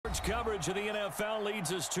coverage of the NFL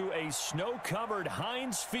leads us to a snow-covered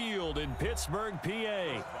Heinz Field in Pittsburgh,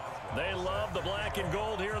 PA. They love the black and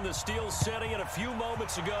gold here in the Steel City, and a few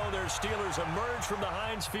moments ago, their Steelers emerged from the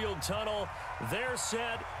Heinz Field tunnel. They're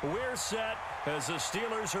set, we're set, as the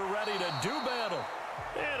Steelers are ready to do battle.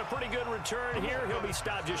 And a pretty good return here. He'll be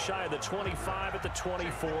stopped just shy of the 25 at the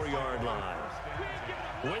 24-yard line.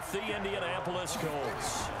 With the Indianapolis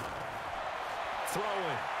Colts.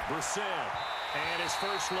 Throwing, Brissett. And his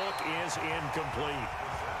first look is incomplete.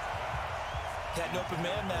 Had an open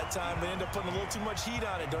man that time, but ended up putting a little too much heat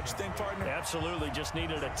on it, don't you think, partner? Absolutely. Just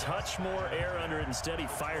needed a touch more air under it. Instead, he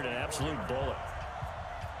fired an absolute bullet.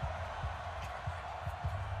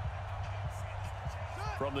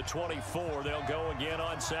 From the 24, they'll go again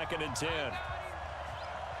on 2nd and 10.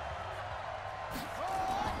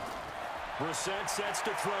 Brissett sets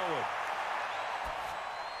to throw it.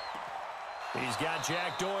 He's got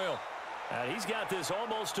Jack Doyle. He's got this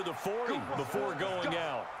almost to the 40 before going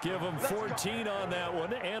out. Give him 14 on that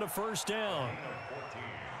one and a first down.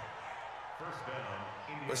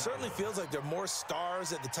 It certainly feels like there are more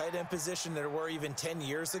stars at the tight end position than there were even 10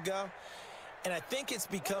 years ago. And I think it's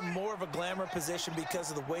become more of a glamour position because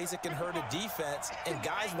of the ways it can hurt a defense, and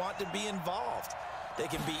guys want to be involved. They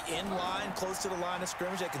can be in line, close to the line of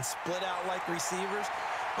scrimmage. They can split out like receivers.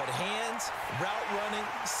 But hands, route running,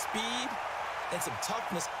 speed, and some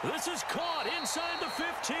toughness. This is caught inside the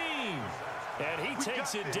 15. And he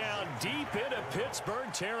takes it down deep into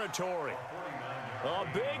Pittsburgh territory. A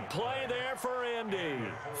big play there for Indy.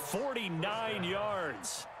 49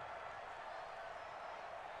 yards.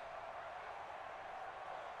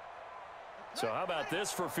 So how about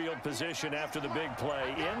this for field position after the big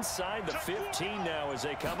play? Inside the 15 now as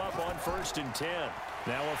they come up on 1st and 10.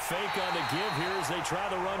 Now a fake on the give here as they try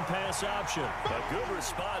the run-pass option. A good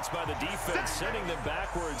response by the defense, sending them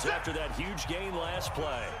backwards after that huge gain last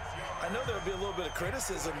play. I know there would be a little bit of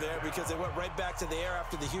criticism there because they went right back to the air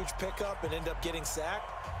after the huge pickup and end up getting sacked.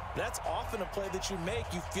 That's often a play that you make.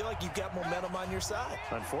 You feel like you've got momentum on your side.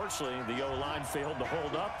 Unfortunately, the O-line failed to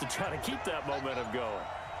hold up to try to keep that momentum going.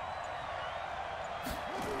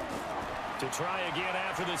 To try again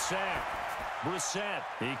after the sack. Brissett,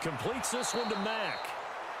 he completes this one to Mack.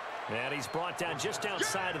 And he's brought down just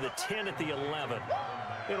outside of the 10 at the 11.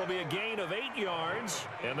 It'll be a gain of 8 yards,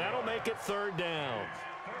 and that'll make it 3rd down.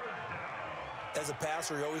 As a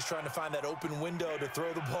passer, you're always trying to find that open window to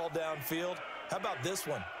throw the ball downfield. How about this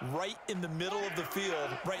one? Right in the middle of the field,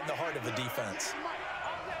 right in the heart of the defense.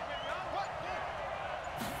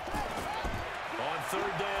 On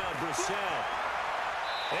 3rd down, Brissett.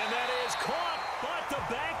 And that is caught, but the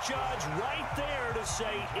back judge right there to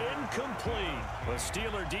say incomplete. The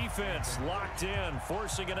Steeler defense locked in,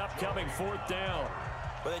 forcing an upcoming 4th down.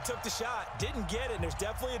 But they took the shot, didn't get it, and there's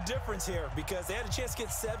definitely a difference here because they had a chance to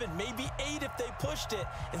get 7, maybe 8 if they pushed it.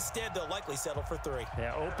 Instead, they'll likely settle for 3.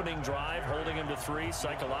 Yeah, opening drive, holding him to 3,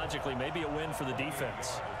 psychologically, maybe a win for the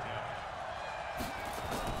defense.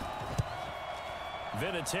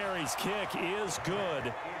 Vinatieri's kick is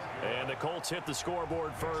good. And the Colts hit the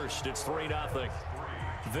scoreboard first. It's 3-0.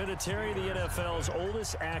 Vinatieri, the NFL's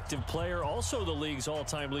oldest active player, also the league's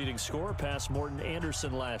all-time leading scorer, past Morton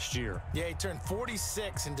Anderson last year. Yeah, he turned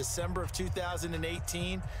 46 in December of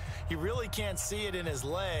 2018. You really can't see it in his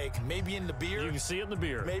leg, maybe in the beard. You can see it in the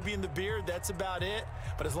beard. Maybe in the beard, that's about it.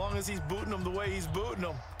 But as long as he's booting them the way he's booting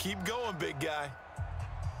them, keep going, big guy.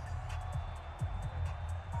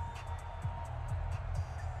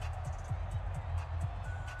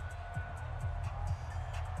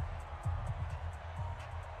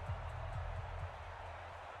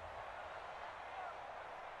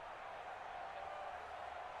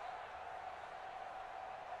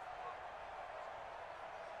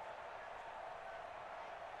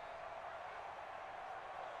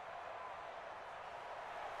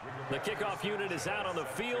 The kickoff unit is out on the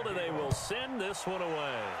field, and they will send this one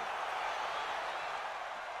away.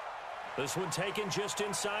 This one taken just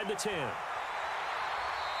inside the 10.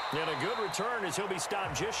 And a good return as he'll be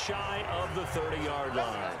stopped just shy of the 30-yard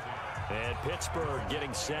line. And Pittsburgh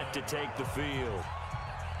getting set to take the field.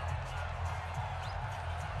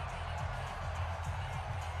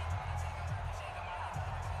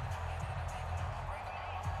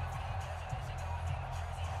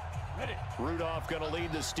 Rudolph going to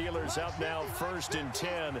lead the Steelers up now 1st and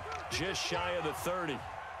 10, just shy of the 30.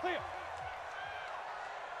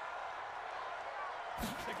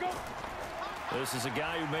 This is a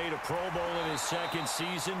guy who made a Pro Bowl in his 2nd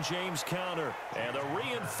season, James Conner. And the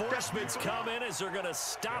reinforcements come in as they're going to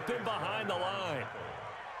stop him behind the line.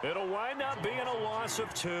 It'll wind up being a loss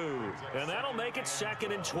of 2, and that'll make it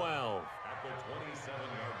 2nd and 12.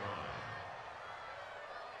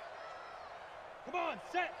 Come on,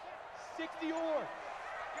 set. 60 or. I got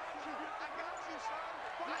you, son.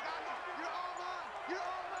 I got you. You're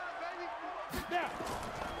all mine, baby. Now.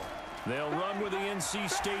 They'll run with the NC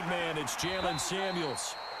State man. It's Jalen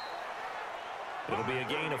Samuels. It'll be a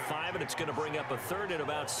gain of 5, and it's going to bring up a third and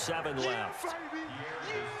about 7 left.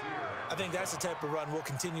 I think that's the type of run we'll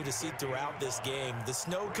continue to see throughout this game. The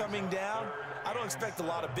snow coming down, I don't expect a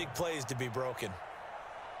lot of big plays to be broken.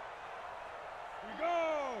 Here we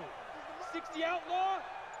go. 60 outlaw.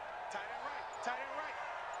 Tight end right. Tight end right.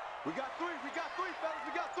 We got 3. We got 3, fellas.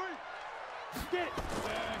 We got 3. Get it.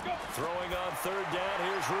 And go. Throwing on third down,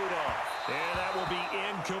 here's Rudolph. And that will be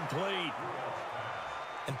incomplete.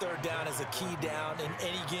 And third down is a key down in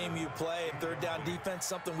any game you play. And third down defense,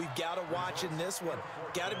 something we've got to watch in this one.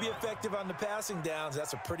 Got to be effective on the passing downs.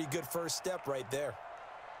 That's a pretty good first step right there.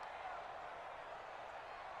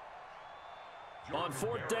 On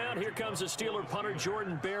fourth down, here comes the Steeler punter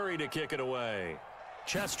Jordan Berry to kick it away.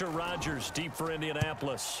 Chester Rogers deep for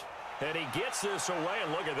Indianapolis. And he gets this away,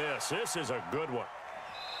 and look at this. This is a good one.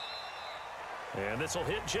 And this will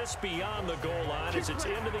hit just beyond the goal line as it's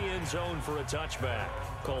into the end zone for a touchback.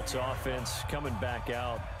 Colts offense coming back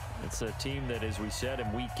out. It's a team that, as we said,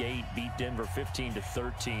 in Week 8 beat Denver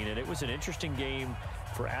 15-13. And it was an interesting game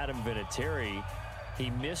for Adam Vinatieri. He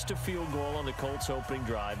missed a field goal on the Colts opening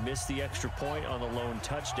drive, missed the extra point on the lone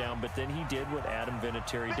touchdown, but then he did what Adam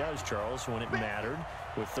Vinatieri does, Charles, when it mattered.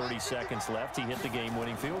 With 30 seconds left, he hit the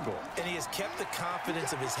game-winning field goal. And he has kept the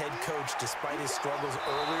confidence of his head coach despite his struggles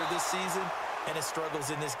earlier this season and his struggles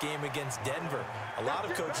in this game against Denver. A lot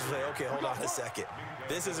of coaches say, okay, hold on a second.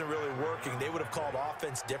 This isn't really working. They would have called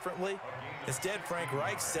offense differently. Instead, Frank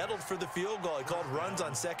Reich settled for the field goal. He called runs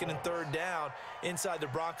on second and third down inside the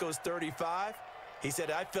Broncos 35. He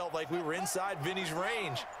said, I felt like we were inside Vinny's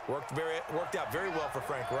range. Worked out very well for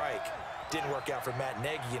Frank Reich. Didn't work out for Matt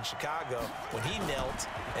Nagy in Chicago when he knelt,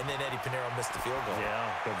 and then Eddie Pinero missed the field goal.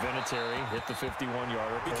 Yeah, but Vinatieri hit the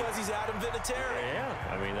 51-yarder. Because he's Adam Vinatieri. Yeah,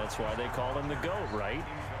 I mean, that's why they call him the GOAT, right?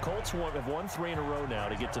 Colts have won 3 in a row now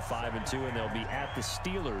to get to 5-2, and they'll be at the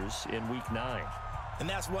Steelers in Week 9. And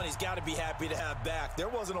that's one he's got to be happy to have back. There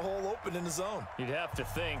wasn't a hole open in the zone. You'd have to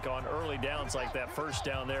think on early downs like that first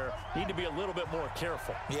down there, need to be a little bit more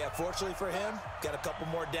careful. Yeah, fortunately for him, got a couple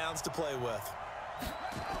more downs to play with.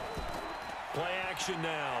 Play action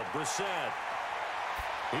now. Brissett.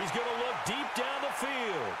 He's going to look deep down the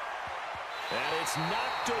field. And it's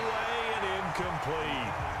knocked away and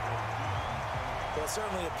incomplete. Well, it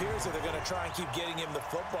certainly appears that they're going to try and keep getting him the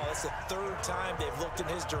football. It's the third time they've looked in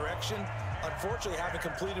his direction. Unfortunately, haven't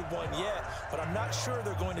completed one yet, but I'm not sure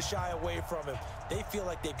they're going to shy away from him. They feel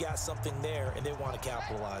like they've got something there, and they want to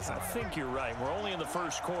capitalize on it. I think you're right. We're only in the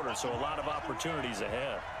first quarter, so a lot of opportunities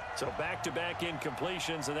ahead. So back-to-back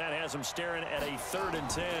incompletions, and that has them staring at a 3rd and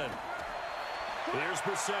 10. Here's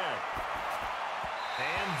Brissett.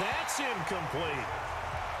 And that's incomplete.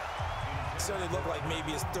 Certainly looked like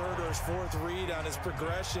maybe his 3rd or his 4th read on his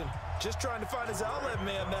progression. Just trying to find his outlet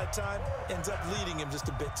man that time. Ends up leading him just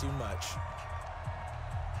a bit too much.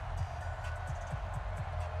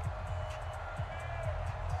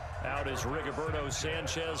 Out is Rigoberto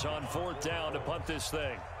Sanchez on 4th down to punt this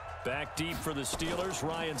thing. Back deep for the Steelers,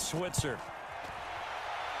 Ryan Switzer.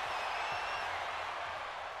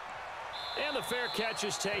 And the fair catch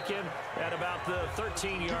is taken at about the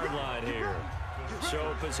 13-yard line here.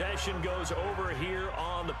 So possession goes over here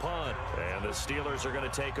on the punt. And the Steelers are going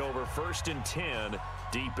to take over 1st and 10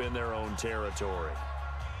 deep in their own territory.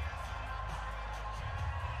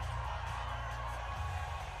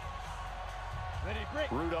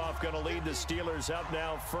 Rudolph going to lead the Steelers up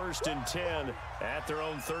now 1st and 10 at their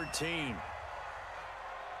own 13.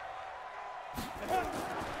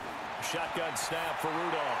 Shotgun snap for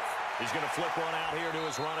Rudolph. He's going to flip one out here to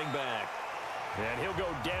his running back. And he'll go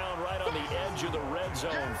down right on the edge of the red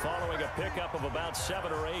zone following a pickup of about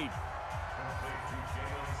 7 or 8.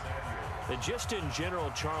 And just in general,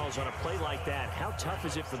 Charles, on a play like that, how tough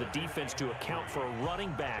is it for the defense to account for a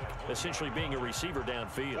running back essentially being a receiver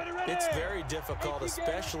downfield? It's very difficult,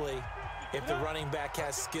 especially if the running back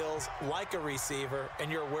has skills like a receiver, and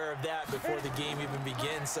you're aware of that before the game even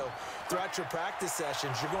begins. So throughout your practice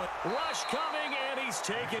sessions, you're going... Rush coming, and he's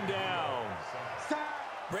taken down.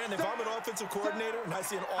 Brandon, if I'm an offensive coordinator and I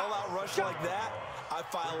see an all-out rush like that, I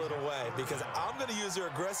file it away because I'm going to use their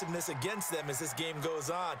aggressiveness against them as this game goes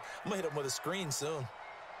on. I'm going to hit them with a screen soon.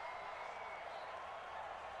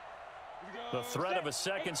 The threat of a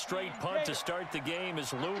second straight punt to start the game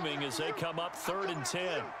is looming as they come up 3rd and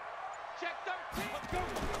 10.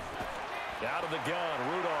 Out of the gun,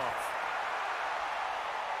 Rudolph.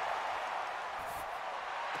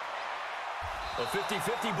 A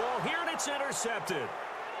 50-50 ball here, and it's intercepted.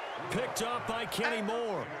 Picked up by Kenny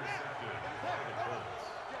Moore.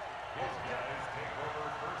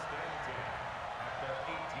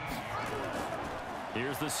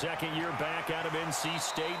 Here's the second-year back out of NC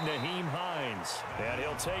State, Nyheim Hines. And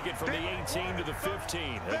he'll take it from the 18 to the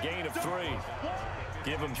 15, a gain of 3.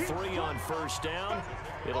 Give him 3 on first down.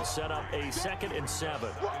 It'll set up a 2nd and 7.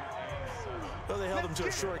 Well, they held him to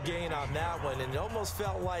a short gain on that one, and it almost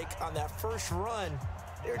felt like on that first run,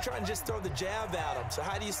 they were trying to just throw the jab at him. So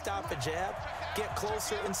how do you stop a jab? Get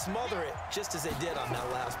closer and smother it, just as they did on that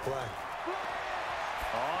last play.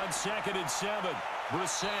 On 2nd and 7,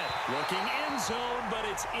 Brissett looking end zone, but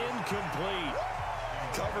it's incomplete.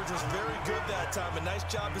 Coverage was very good that time. A nice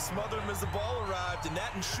job to smother him as the ball arrived, and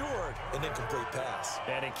that ensured an incomplete pass.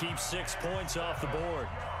 And it keeps 6 points off the board.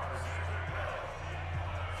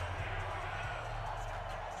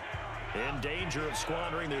 In danger of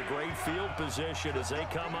squandering their great field position as they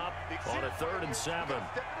come up on a 3rd and 7.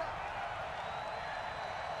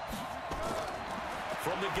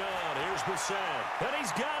 From the gun, here's Brissett. And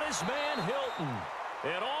he's got his man Hilton.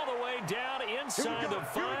 And all the way down inside the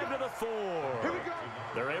 5 to the 4.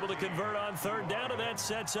 They're able to convert on 3rd down, and that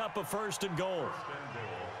sets up a 1st and goal.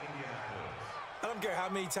 I don't care how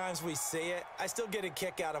many times we see it. I still get a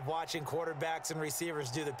kick out of watching quarterbacks and receivers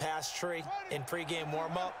do the pass tree in pregame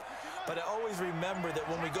warm-up. But I always remember that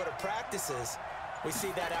when we go to practices, we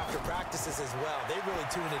see that after practices as well. They really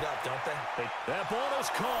tune it up, don't they? That ball is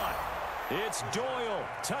caught. It's Doyle.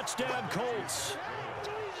 Touchdown, Colts.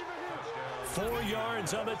 4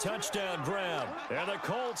 yards on the touchdown grab. And the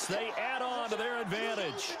Colts, they add on to their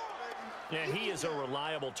advantage. And he is a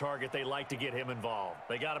reliable target. They like to get him involved.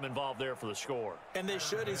 They got him involved there for the score. And they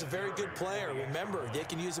should. He's a very good player. Remember, they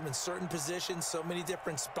can use him in certain positions, so many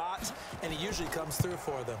different spots, and he usually comes through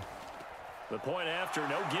for them. The point after,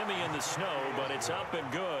 no gimme in the snow, but it's up and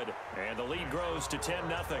good. And the lead grows to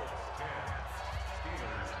 10-0.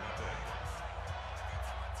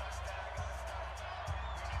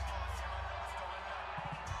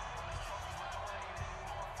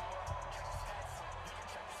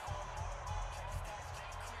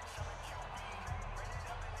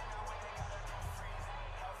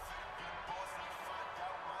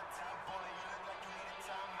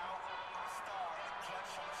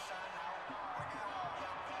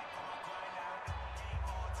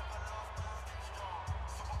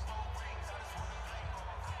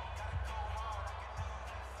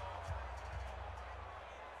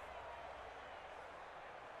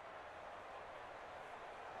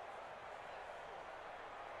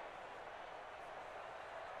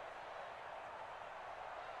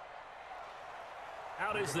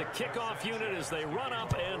 Out is the kickoff unit as they run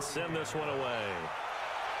up and send this one away.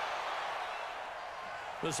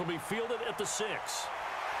 This will be fielded at the 6.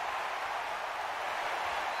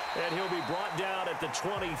 And he'll be brought down at the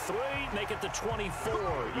 23, make it the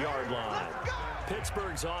 24-yard line.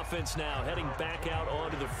 Pittsburgh's offense now heading back out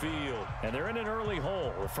onto the field. And they're in an early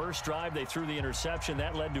hole. The first drive, they threw the interception.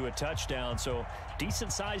 That led to a touchdown, so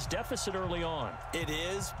decent-sized deficit early on. It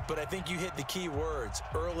is, but I think you hit the key words,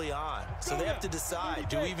 early on. So they have to decide,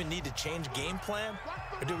 do we even need to change game plan,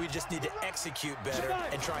 or do we just need to execute better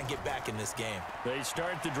and try and get back in this game? They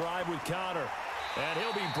start the drive with Connor, and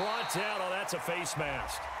he'll be brought down. Oh, that's a face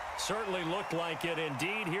mask. Certainly looked like it.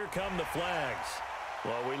 Indeed, here come the flags.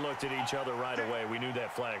 Well, we looked at each other right away. We knew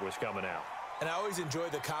that flag was coming out. And I always enjoy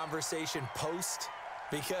the conversation post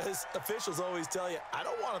because officials always tell you, I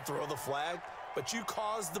don't want to throw the flag, but you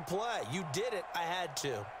caused the play. You did it. I had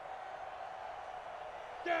to.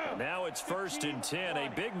 Now it's 1st and 10. A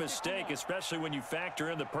big mistake, especially when you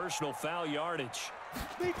factor in the personal foul yardage.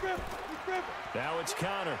 Now it's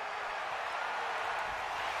Connor.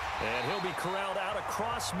 And he'll be corralled out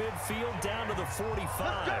across midfield down to the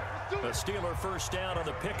 45. A Steeler first down on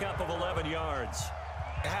the pickup of 11 yards.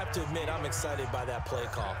 I have to admit, I'm excited by that play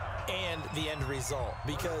call and the end result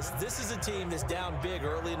because this is a team that's down big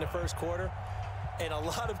early in the first quarter, and a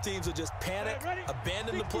lot of teams will just panic,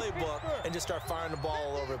 abandon the playbook, and just start firing the ball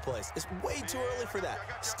all over the place. It's way too early for that.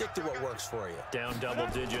 Stick to what works for you. Down double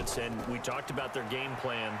digits, and we talked about their game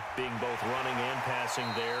plan being both running and passing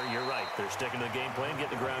there. You're right. They're sticking to the game plan,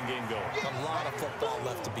 getting the ground game going. A lot of football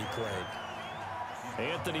left to be played.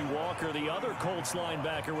 Anthony Walker, the other Colts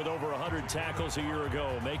linebacker with over 100 tackles a year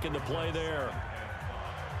ago, making the play there.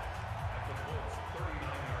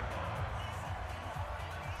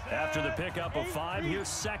 After the pickup of 5, here's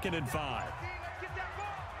 2nd and 5.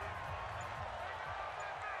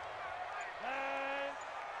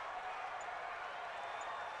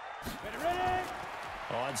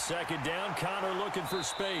 On 2nd down, Connor looking for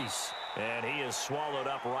space. And he is swallowed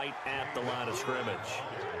up right at the line of scrimmage.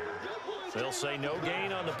 They'll say no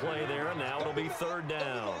gain on the play there, and now it'll be third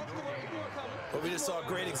down. Well, we just saw a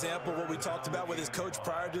great example of what we talked about with his coach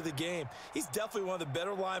prior to the game. He's definitely one of the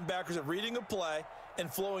better linebackers at reading a play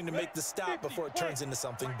and flowing to make the stop before it turns into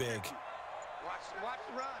something big. Watch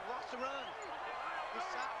the run. Watch the run. Good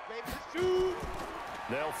shot, baby. Shoot.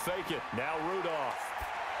 They'll fake it. Now Rudolph.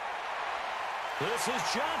 This is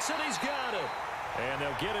Johnson. He's got it. And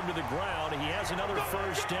they'll get him to the ground. He has another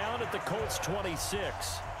first down at the Colts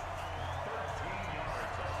 26.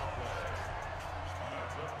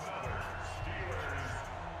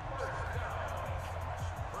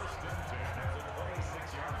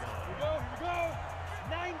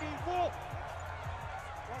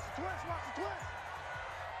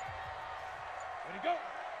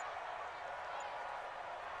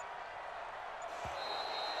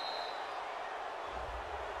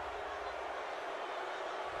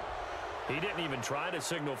 He didn't even try to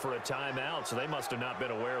signal for a timeout, so they must have not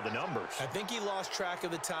been aware of the numbers. I think he lost track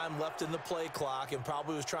of the time left in the play clock and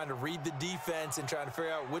probably was trying to read the defense and trying to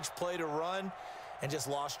figure out which play to run and just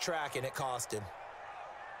lost track, and it cost him.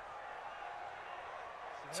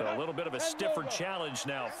 So a little bit of a stiffer challenge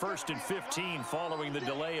now. 1st and 15 following the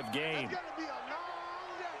delay of game.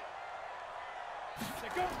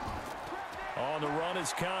 On the run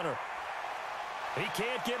is Connor. He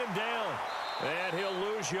can't get him down. And he'll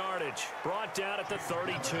lose yardage. Brought down at the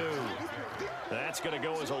 32. That's going to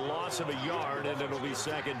go as a loss of a yard, and it'll be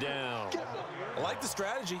second down. I like the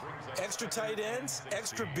strategy. Extra tight ends,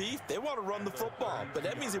 extra beef. They want to run the football, but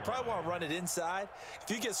that means they probably want to run it inside.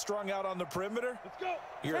 If you get strung out on the perimeter,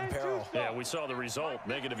 you're in peril. Yeah, we saw the result,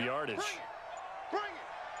 negative yardage. Bring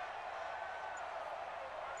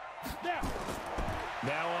it.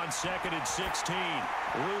 Now on 2nd and 16.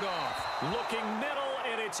 Rudolph looking middle,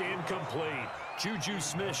 and it's incomplete. Juju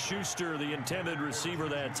Smith-Schuster, the intended receiver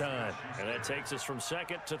that time. And that takes us from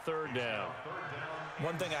 2nd to 3rd down.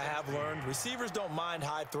 One thing I have learned, receivers don't mind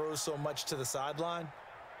high throws so much to the sideline,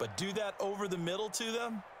 but do that over the middle to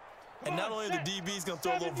them, and not only are the DBs going to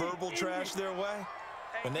throw a little verbal trash their way,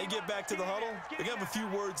 when they get back to the huddle, they're going to have a few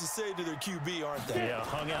words to say to their QB, aren't they? Yeah,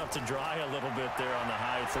 hung out to dry a little bit there on the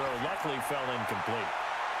high throw. Luckily fell incomplete.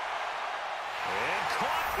 And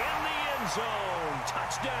caught in the end zone.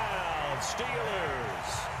 Touchdown,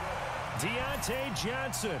 Steelers. Deontay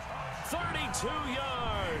Johnson, 32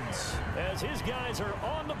 yards, as his guys are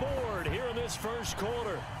on the board here in this first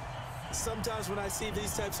quarter. Sometimes when I see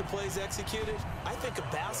these types of plays executed, I think of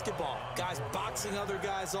basketball. Guys boxing other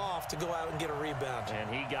guys off to go out and get a rebound.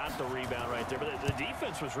 And he got the rebound right there, but the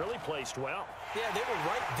defense was really placed well. Yeah, they were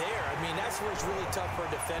right there. I mean, that's where it's really tough for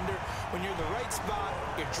a defender. When you're in the right spot,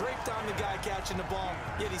 you're draped on the guy catching the ball,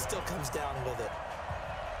 yet he still comes down with it.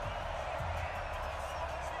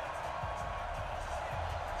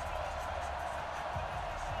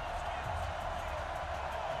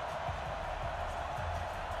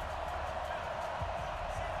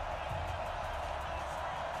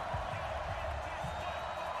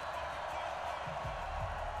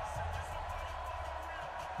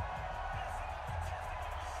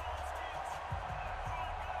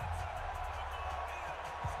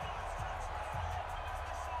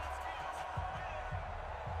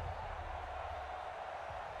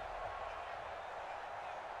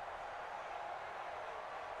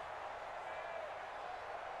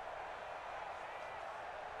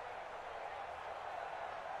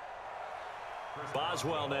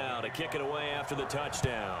 Boswell now to kick it away after the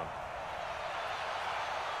touchdown.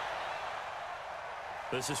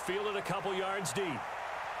 This is fielded a couple yards deep.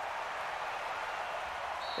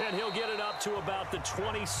 And he'll get it up to about the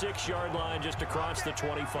 26-yard line, just across the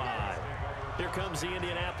 25. Here comes the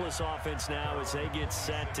Indianapolis offense now as they get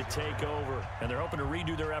set to take over. And they're hoping to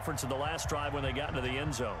redo their efforts in the last drive when they got into the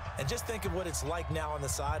end zone. And just think of what it's like now on the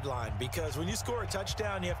sideline, because when you score a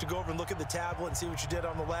touchdown, you have to go over and look at the tablet and see what you did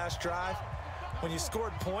on the last drive. When you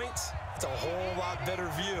scored points, it's a whole lot better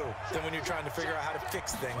view than when you're trying to figure out how to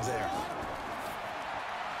fix things there.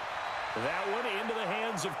 That one into the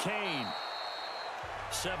hands of Kane.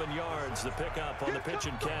 7 yards, the pickup on the pitch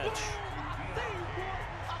and catch. A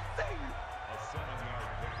 7-yard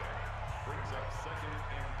pickup brings up 2nd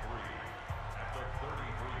and 3 at the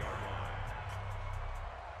 33-yard line.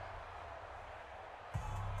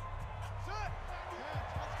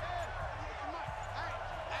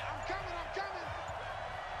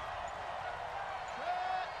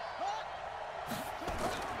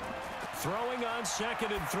 Throwing on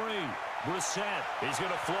 2nd and 3. Brissett, he's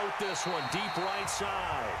going to float this one deep right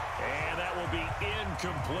side. And that will be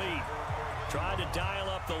incomplete. Tried to dial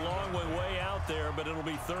up the long one way out there, but it'll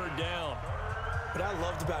be 3rd down. What I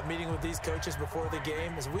loved about meeting with these coaches before the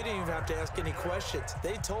game is we didn't even have to ask any questions.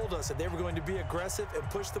 They told us that they were going to be aggressive and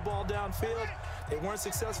push the ball downfield. They weren't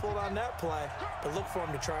successful on that play, but look for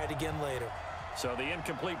them to try it again later. So the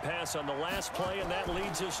incomplete pass on the last play, and that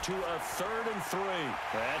leads us to a 3rd and 3.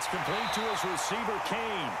 That's complete to his receiver,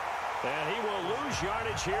 Kane. And he will lose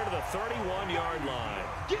yardage here to the 31-yard line.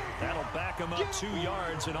 That'll back him up 2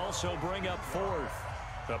 yards and also bring up 4th.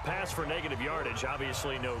 A pass for negative yardage,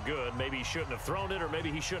 obviously no good. Maybe he shouldn't have thrown it, or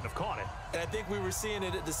maybe he shouldn't have caught it. And I think we were seeing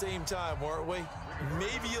it at the same time, weren't we?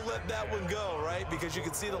 Maybe you let that one go, right? Because you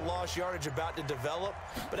can see the lost yardage about to develop.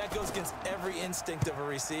 But that goes against every instinct of a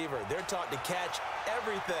receiver. They're taught to catch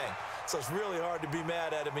everything. So it's really hard to be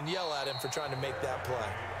mad at him and yell at him for trying to make that play.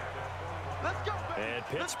 Let's go, baby. And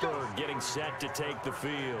Pittsburgh getting set to take the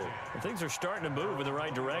field. And things are starting to move in the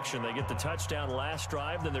right direction. They get the touchdown last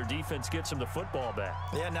drive, then their defense gets them the football back.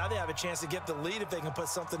 Yeah, now they have a chance to get the lead if they can put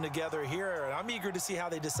something together here. And I'm eager to see how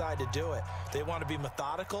they decide to do it. They want to be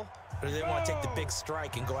methodical, or do they want to take the big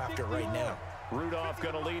strike and go after it right now? Rudolph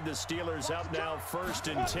going to lead the Steelers up now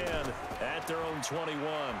 1st and 10 at their own 21.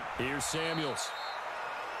 Here's Samuels.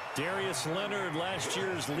 Darius Leonard, last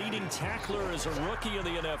year's leading tackler as a rookie in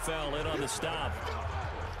the NFL, in on the stop.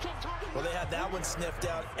 Well, they had that one sniffed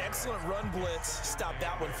out. Excellent run blitz. Stopped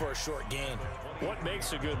that one for a short gain. What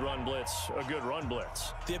makes a good run blitz a good run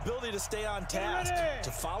blitz? The ability to stay on task,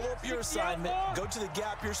 to follow up your assignment, go to the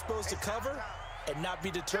gap you're supposed to cover, and not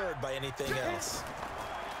be deterred by anything else.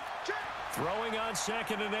 Throwing on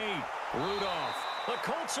 2nd and 8. Rudolph. The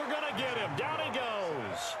Colts are going to get him. Down he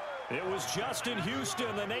goes. It was Justin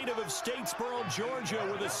Houston, the native of Statesboro, Georgia,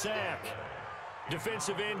 with a sack.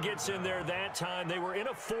 Defensive end gets in there that time. They were in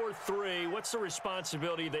a 4-3. What's the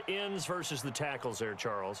responsibility of the ends versus the tackles there,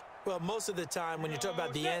 Charles? Well, most of the time when you talk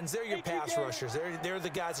about the ends, they're your pass rushers. They're the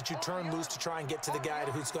guys that you turn loose to try and get to the guy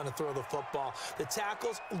who's going to throw the football. The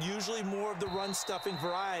tackles, usually more of the run-stuffing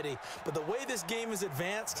variety. But the way this game is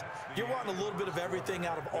advanced, you're wanting a little bit of everything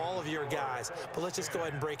out of all of your guys. But let's just go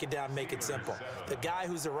ahead and break it down and make it simple. The guy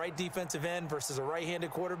who's the right defensive end versus a right-handed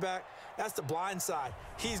quarterback, that's the blind side.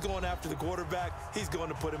 He's going after the quarterback. He's going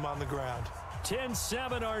to put him on the ground.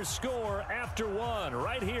 10-7 our score after 1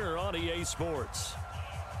 right here on EA Sports.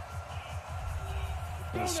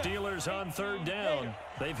 The Steelers on 3rd down.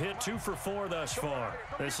 They've hit 2 for 4 thus far.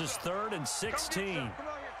 This is 3rd and 16. Come on here,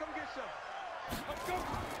 come get some. Let's go.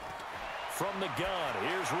 From the gun,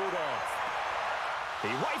 here's Rudolph. He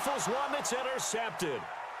rifles one that's intercepted.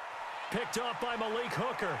 Picked off by Malik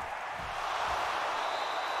Hooker.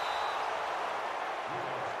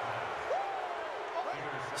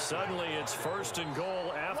 Suddenly, it's 1st and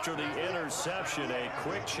goal after the interception. A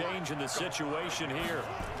quick change in the situation here.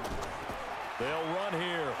 They'll run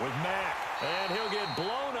here with Mack, and he'll get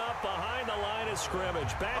blown up behind the line of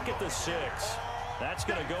scrimmage. Back at the 6. That's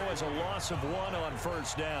going to go as a loss of 1 on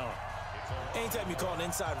 1st down. Anytime you call an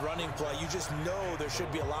inside running play, you just know there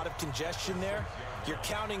should be a lot of congestion there. You're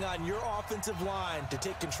counting on your offensive line to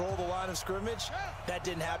take control of the line of scrimmage. That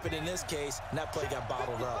didn't happen in this case, and that play got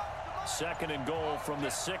bottled up. 2nd and goal from the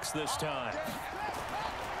 6 this time.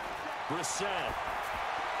 Brissett.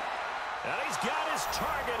 And he's got his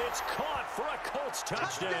target. It's caught for a Colts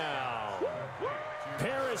touchdown.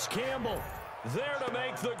 Paris Campbell there to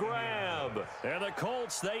make the grab. And the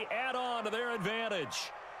Colts, they add on to their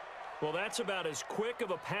advantage. Well, that's about as quick of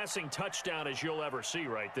a passing touchdown as you'll ever see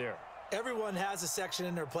right there. Everyone has a section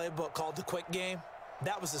in their playbook called the quick game.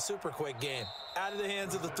 That was the super quick game. Out of the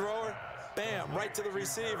hands of the thrower, bam, right to the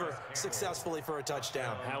receiver, successfully for a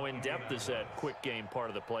touchdown. How in-depth is that quick game part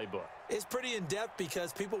of the playbook? It's pretty in-depth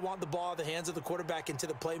because people want the ball in the hands of the quarterback into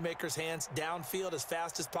the playmaker's hands downfield as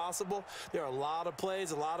fast as possible. There are a lot of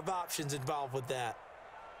plays, a lot of options involved with that.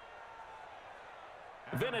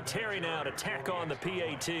 Vinatieri now to tack on the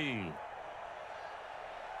PAT.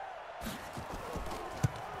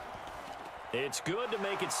 It's good to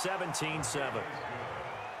make it 17-7. Makes the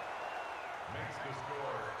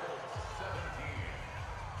score Colts 17,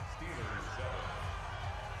 Steelers 7.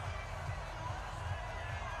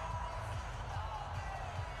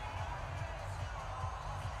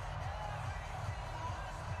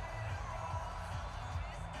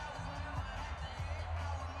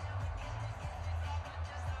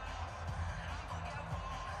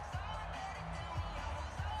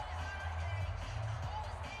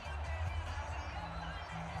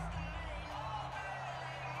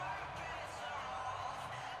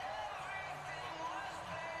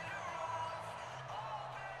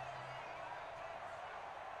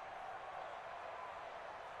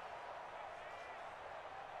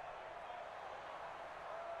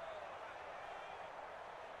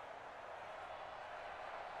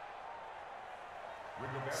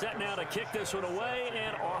 set now to kick this one away,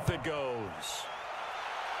 and off it goes.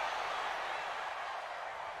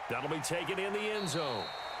 That'll be taken in the end zone.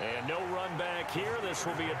 And no run back here. This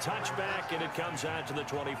will be a touchback, and it comes out to the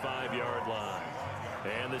 25-yard line.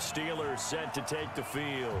 And the Steelers set to take the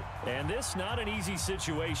field. And this not an easy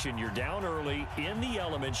situation. You're down early, in the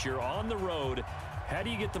elements, you're on the road. How do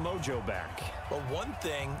you get the mojo back? Well, one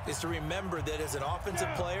thing is to remember that as an offensive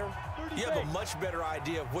player, you have a much better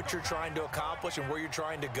idea of what you're trying to accomplish and where you're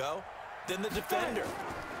trying to go than the defender.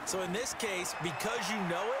 So in this case, because you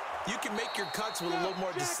know it, you can make your cuts with a little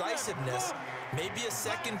more decisiveness, maybe a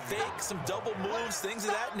second fake, some double moves, things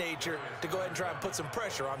of that nature, to go ahead and try and put some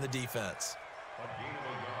pressure on the defense.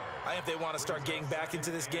 I think if they want to start getting back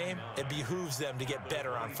into this game, it behooves them to get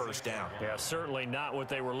better on first down. Yeah, certainly not what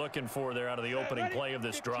they were looking for there out of the opening play of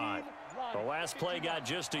this drive. The last play got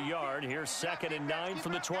just a yard. Here's 2nd and 9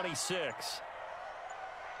 from the 26.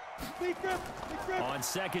 On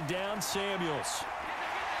 2nd down, Samuels.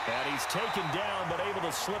 And he's taken down, but able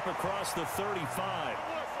to slip across the 35.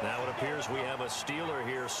 Now it appears we have a Steeler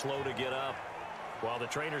here slow to get up. While the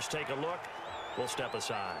trainers take a look, we'll step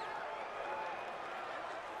aside.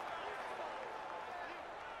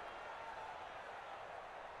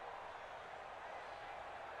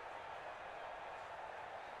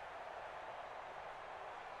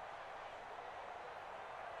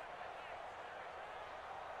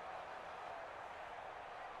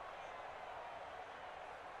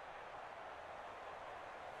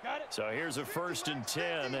 So here's a 1st and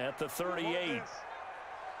 10 at the 38.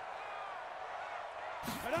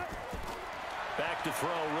 Back to throw,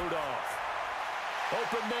 Rudolph.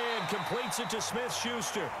 Open man, completes it to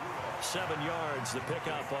Smith-Schuster. 7 yards, the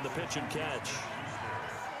pickup on the pitch and catch.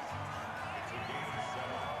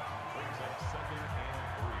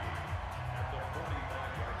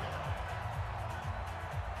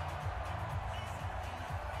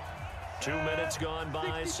 Two minutes gone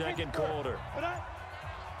by, second quarter.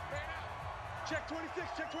 Check 26,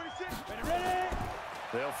 check 26. Ready.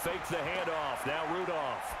 They'll fake the handoff. Now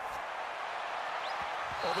Rudolph.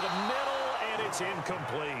 Over the middle, and it's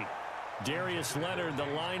incomplete. Darius Leonard, the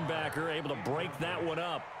linebacker, able to break that one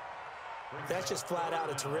up. That's just flat out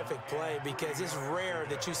a terrific play because it's rare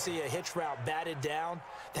that you see a hitch route batted down.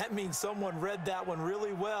 That means someone read that one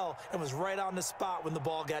really well and was right on the spot when the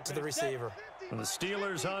ball got to the receiver. And the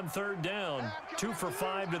Steelers on 3rd down, 2 for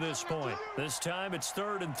 5 to this point. This time it's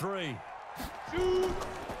 3rd and 3.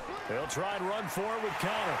 They'll try and run forward with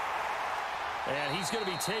Connor. And he's going to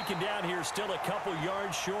be taken down here, still a couple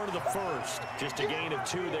yards short of the first. Just a gain of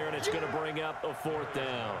 2 there, and it's going to bring up a 4th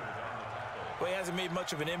down. Well, he hasn't made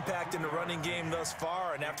much of an impact in the running game thus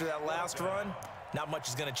far, and after that last run, not much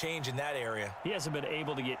is going to change in that area. He hasn't been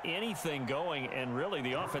able to get anything going, and really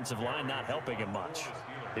the offensive line not helping him much.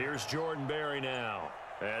 Here's Jordan Berry now,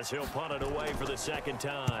 as he'll punt it away for the 2nd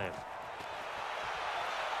time.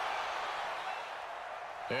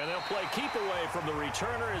 And they'll play keep away from the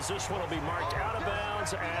returner as this one will be marked out of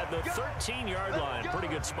bounds at the 13-yard line. Pretty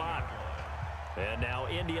good spot. And now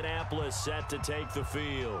Indianapolis set to take the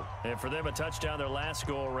field. And for them, a touchdown their last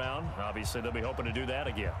go-around. Obviously, they'll be hoping to do that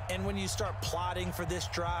again. And when you start plotting for this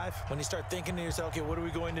drive, when you start thinking to yourself, okay, what are we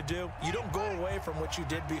going to do? You don't go away from what you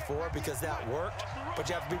did before because that worked, but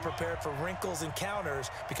you have to be prepared for wrinkles and counters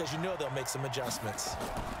because you know they'll make some adjustments.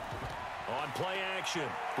 On play action,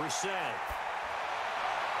 Brissett.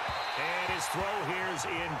 And his throw here is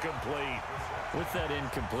incomplete. With that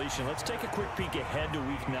incompletion, let's take a quick peek ahead to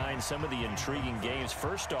Week 9, some of the intriguing games.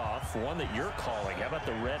 First off, one that you're calling. How about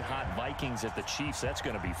the red-hot Vikings at the Chiefs? That's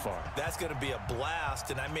going to be fun. That's going to be a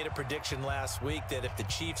blast, and I made a prediction last week that if the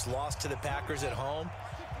Chiefs lost to the Packers at home,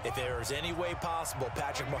 if there was any way possible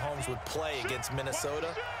Patrick Mahomes would play against Minnesota,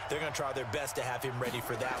 they're going to try their best to have him ready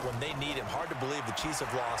for that when they need him. Hard to believe the Chiefs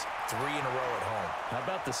have lost 3 in a row at home. How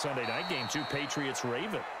about the Sunday night game, too?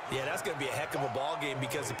 Patriots-Ravens. Yeah, that's going to be a heck of a ball game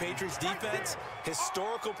because the Patriots defense,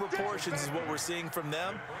 historical proportions is what we're seeing from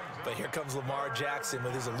them. But here comes Lamar Jackson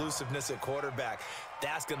with his elusiveness at quarterback.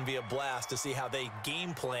 That's going to be a blast to see how they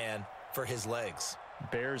game plan for his legs.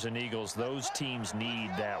 Bears and Eagles, those teams need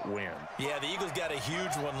that win. Yeah, the Eagles got a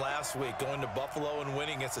huge one last week, going to Buffalo and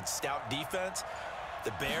winning against a stout defense.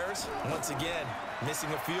 The Bears, once again, missing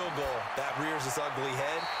a field goal. That rears its ugly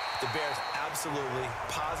head. The Bears absolutely,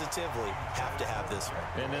 positively have to have this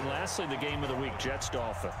one. And then lastly, the game of the week,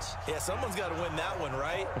 Jets-Dolphins. Yeah, someone's got to win that one,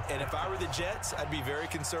 right? And if I were the Jets, I'd be very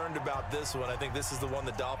concerned about this one. I think this is the one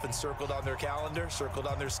the Dolphins circled on their calendar, circled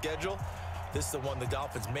on their schedule. This is the one the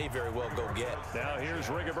Dolphins may very well go get. Now here's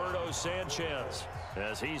Rigoberto Sanchez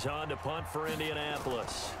as he's on to punt for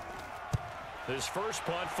Indianapolis. His first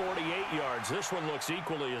punt, 48 yards. This one looks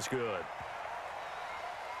equally as good.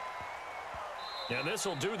 And this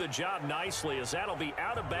will do the job nicely, as that'll be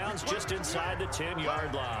out of bounds just inside the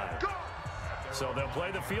 10-yard line. So they'll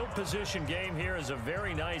play the field position game here, as a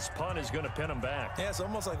very nice punt is going to pin them back. Yeah, it's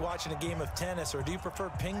almost like watching a game of tennis, or do you prefer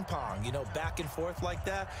ping pong? You know, back and forth like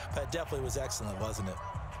that? That definitely was excellent, wasn't it?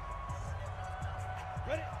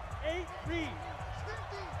 Ready? 8, read.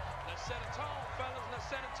 Let's set a tone, fellas. Let's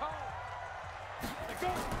set a tone. Let's go.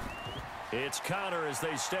 It's Connor as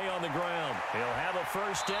they stay on the ground. He'll have a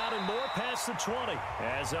first down and more past the 20,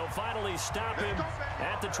 as they'll finally stop him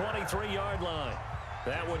at the 23-yard line.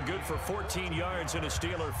 That one good for 14 yards and a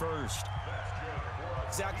Steeler first.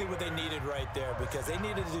 Exactly what they needed right there, because they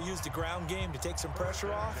needed to use the ground game to take some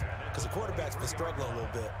pressure off, because the quarterback's been struggling a little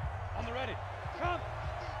bit. On the ready. Come.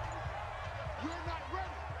 You're not ready.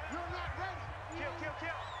 You're not ready.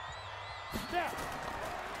 Kill. Step.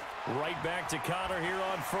 Right back to Connor here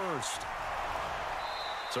on first.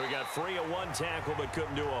 So he got free of one tackle, but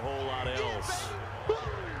couldn't do a whole lot else.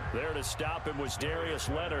 There to stop him was Darius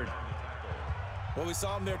Leonard. Well, we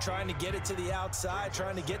saw him there trying to get it to the outside,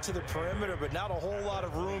 trying to get to the perimeter, but not a whole lot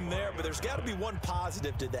of room there. But there's got to be one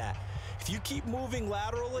positive to that. If you keep moving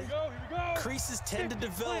laterally, Here we go. creases tend to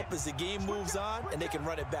develop as the game moves on, and they can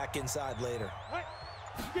run it back inside later. Right.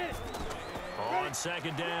 Get it. On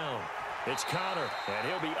second down, it's Connor, and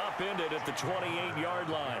he'll be upended at the 28-yard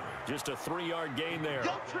line. Just a 3-yard gain there.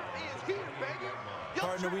 Your trip is here, baby. Your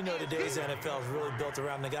Partner, we trip know is today's here. NFL is really built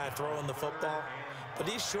around the guy throwing the football. But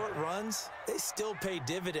these short runs, they still pay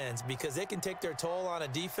dividends, because they can take their toll on a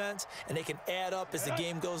defense, and they can add up as the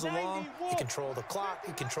game goes along. You control the clock,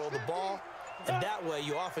 you control the ball, and that way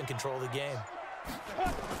you often control the game.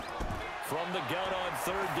 From the gun on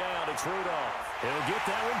third down, it's Rudolph. He'll get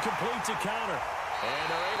that one complete to Connor.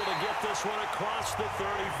 And they're able to get this one across the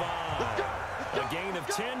 35. A gain of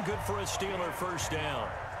 10, good for a Steeler first down.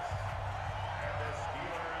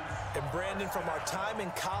 And Brandon, from our time in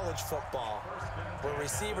college football, where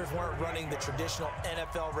receivers weren't running the traditional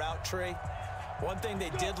NFL route tree, one thing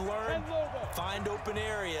they did learn, find open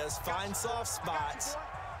areas, find soft spots,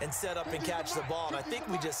 and set up and catch the ball. And I think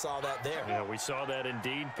we just saw that there. Yeah, we saw that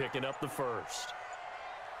indeed, picking up the first.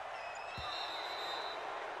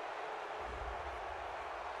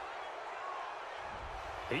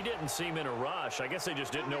 He didn't seem in a rush. I guess they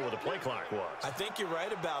just didn't know where the play clock was. I think you're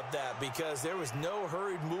right about that, because there was no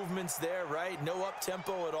hurried movements there, right? No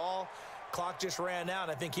up-tempo at all. Clock just ran out.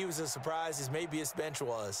 I think he was as surprised as maybe his bench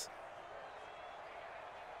was.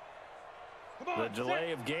 The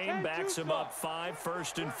delay of game backs him up 5,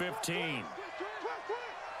 1st and 15.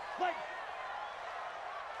 Like.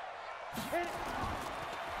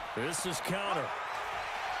 This is Connor.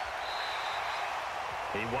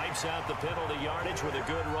 He wipes out the penalty yardage with a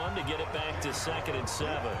good run to get it back to 2nd and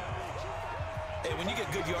 7. Hey, when you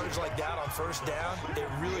get good yardage like that on first down, it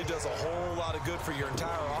really does a whole lot of good for your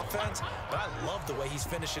entire offense. But I love the way he's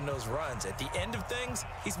finishing those runs. At the end of things,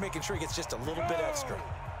 he's making sure he gets just a little bit extra.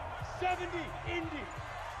 70, Indy.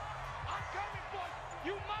 I'm coming for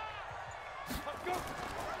you. You mine. Let's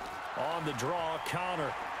go. On the draw,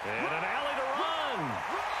 Connor. And an alley to run.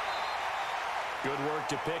 Good work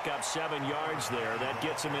to pick up 7 yards there. That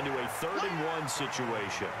gets him into a 3rd and 1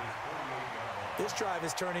 situation. This drive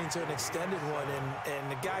is turning into an extended one,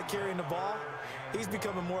 and the guy carrying the ball, he's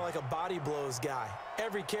becoming more like a body blows guy.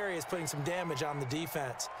 Every carry is putting some damage on the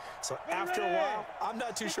defense. So after a while, I'm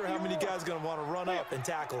not too sure how many guys are going to want to run up and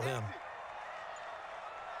tackle him.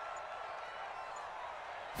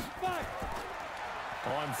 5.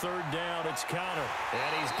 On 3rd down, it's Connor.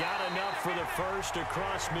 And he's got enough for the first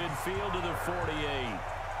across midfield to the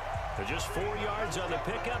 48. Just 4 yards on the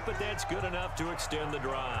pickup, but that's good enough to extend the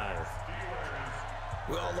drive.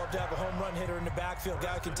 We all love to have a home run hitter in the backfield.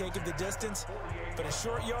 Guy who can take it the distance. But in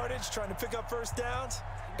short yardage, trying to pick up first downs,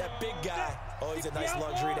 that big guy, oh, he's a nice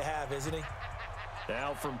luxury to have, isn't he?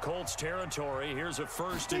 Now from Colts territory, here's a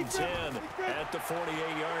 1st and 10 at the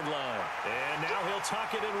 48-yard line. And now he'll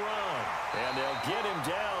tuck it and run. And they'll get him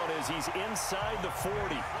down as he's inside the 40.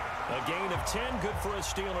 A gain of 10, good for a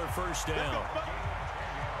Steeler first down.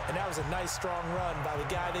 And that was a nice, strong run by the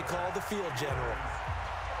guy they call the field general.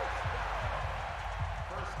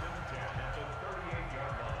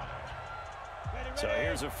 So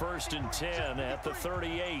here's a 1st and 10 at the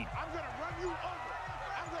 38. I'm going to run you over.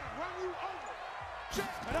 I'm going to run you over. Check.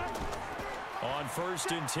 On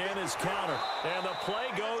 1st and 10 is Connor. And the play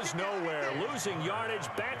goes nowhere. Losing yardage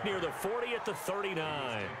back near the 40 at the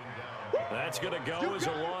 39. That's going to go as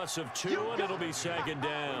a loss of 2, and it'll be 2nd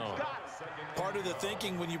down. Part of the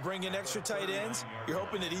thinking when you bring in extra tight ends, you're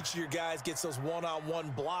hoping that each of your guys gets those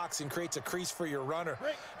one-on-one blocks and creates a crease for your runner. You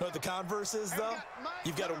know what the converse is, though?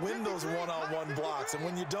 You've got to win those one-on-one blocks, and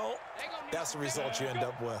when you don't, that's the result you end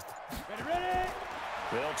up with. Ready?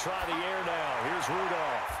 They'll try the air now. Here's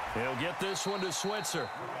Rudolph. He'll get this one to Switzer.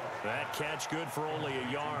 That catch good for only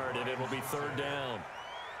a yard, and it'll be third down.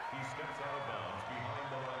 He steps out of bounds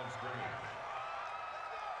behind the line of scrimmage.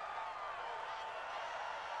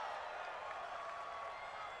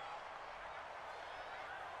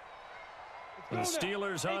 The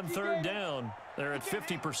Steelers on third down. They're at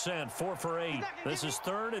 50%, 4 for 8. This is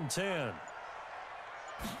 3rd and 10.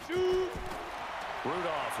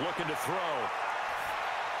 Rudolph looking to throw.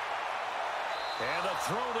 And the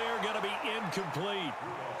throw there going to be incomplete.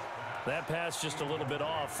 That pass just a little bit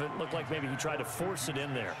off. It looked like maybe he tried to force it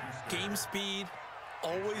in there. Game speed,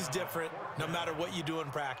 always different, no matter what you do in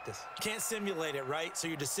practice. You can't simulate it, right? So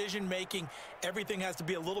your decision-making, everything has to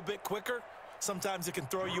be a little bit quicker. Sometimes it can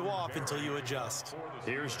throw you off until you adjust.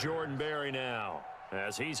 Here's Jordan Berry now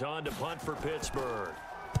as he's on to punt for Pittsburgh.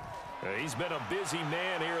 He's been a busy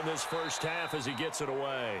man here in this first half as he gets it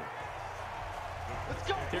away.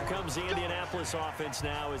 Here comes the Indianapolis offense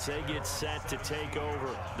now as they get set to take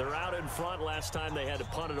over. They're out in front. Last time they had to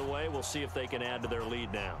punt it away. We'll see if they can add to their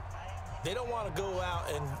lead now. They don't want to go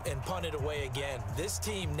out and punt it away again. This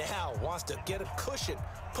team now wants to get a cushion,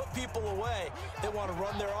 put people away. They want to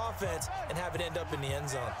run their offense and have it end up in the end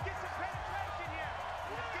zone.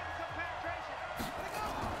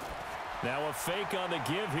 Now a fake on the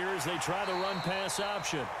give here as they try the run-pass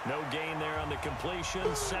option. No gain there on the completion.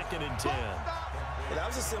 2nd and 10. Well, that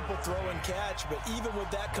was a simple throw and catch, but even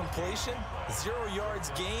with that completion, 0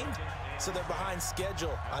 yards gained, so they're behind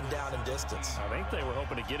schedule on down and distance. I think they were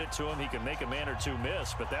hoping to get it to him. He could make a man or two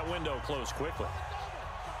miss, but that window closed quickly.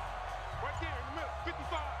 Right there in the middle,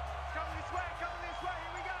 55. Coming this way,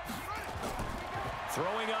 here we go.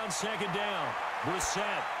 Throwing on 2nd down.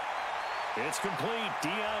 Brissett. It's complete.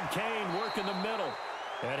 Deion Kane working the middle.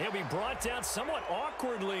 And he'll be brought down somewhat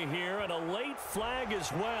awkwardly here, and a late flag as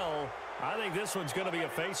well. I think this one's going to be a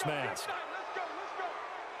face mask. Let's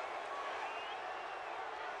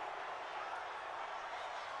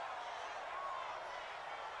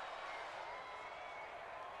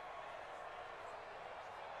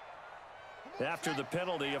go. After the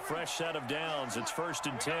penalty, a fresh set of downs. It's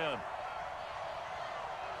 1st and 10.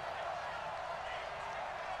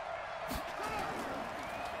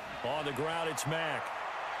 On the ground, it's Mack.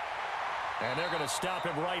 And they're going to stop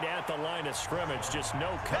him right at the line of scrimmage. Just no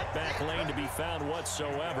cutback lane to be found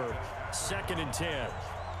whatsoever. 2nd and 10.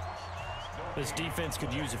 This defense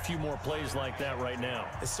could use a few more plays like that right now.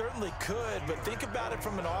 It certainly could, but think about it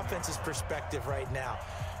from an offense's perspective right now.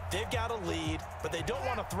 They've got a lead, but they don't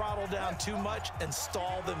want to throttle down too much and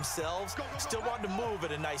stall themselves. Still want to move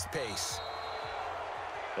at a nice pace.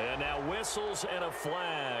 And now whistles and a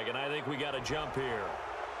flag, and I think we got a jump here.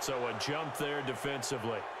 So a jump there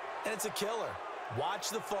defensively. And it's a killer. Watch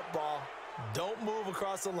the football. Don't move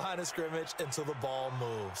across the line of scrimmage until the ball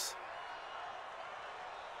moves.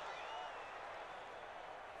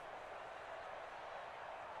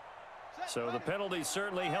 So the penalty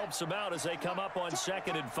certainly helps them out as they come up on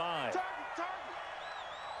 2nd and 5.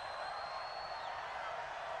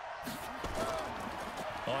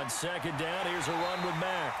 On 2nd down, here's a run with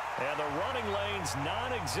Mack. And the running lane's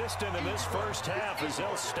non-existent in this first half as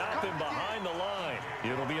they'll stop him behind the line.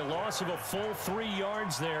 It'll be a loss of a full 3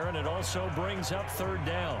 yards there, and it also brings up 3rd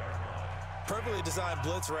down. Perfectly designed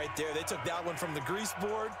blitz right there. They took that one from the grease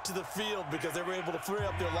board to the field because they were able to free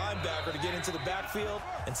up their linebacker to get into the backfield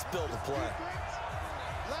and spill the play.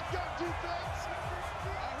 Let's go, defense.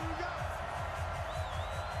 Here we go.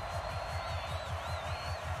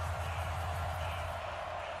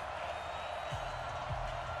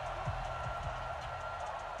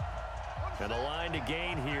 And the line to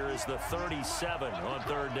gain here is the 37 on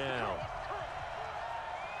 3rd down.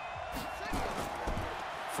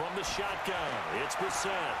 From the shotgun, it's Brissett.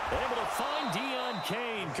 Able to find Deion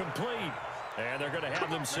Kane complete. And they're going to have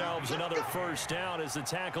themselves another 1st down as the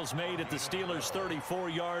tackle's made at the Steelers'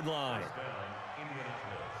 34-yard line.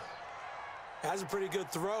 Has a pretty good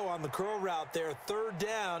throw on the curl route there. 3rd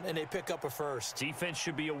down, and they pick up a 1st. Defense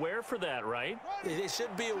should be aware for that, right? They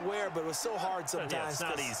should be aware, but it was so hard sometimes. Yeah, it's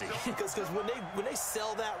not easy. Because when they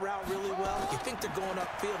sell that route really well, you think they're going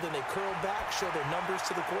upfield, and they curl back, show their numbers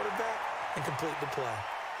to the quarterback, and complete the play.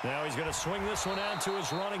 Now he's going to swing this one out to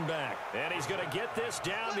his running back. And he's going to get this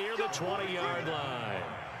down near the 20-yard line.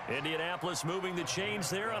 Indianapolis moving the chains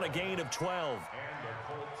there on a gain of 12. And the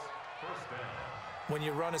Colts 1st down. When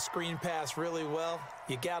you run a screen pass really well,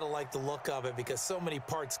 you got to like the look of it because so many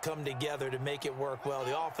parts come together to make it work well.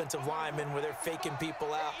 The offensive linemen, where they're faking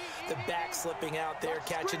people out, the back slipping out there,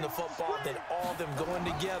 catching the football, then all of them going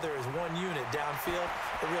together as one unit downfield.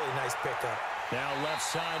 A really nice pickup. Now left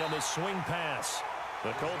side on the swing pass.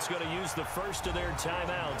 The Colts going to use the first of their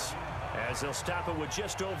timeouts as they'll stop it with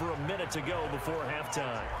just over a minute to go before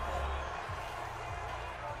halftime.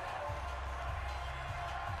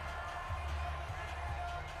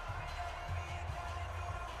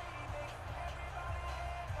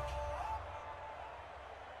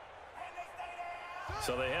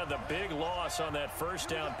 So they had the big loss on that first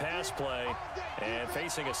down pass play and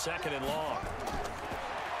facing a second and long.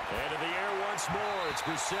 Into the air once more. It's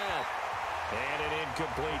Brissett. And an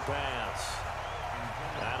incomplete pass.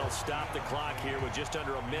 That'll stop the clock here with just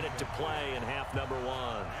under a minute to play in half number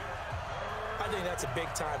one. I think that's a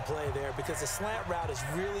big-time play there because the slant route is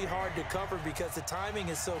really hard to cover because the timing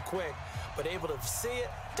is so quick. But able to see it,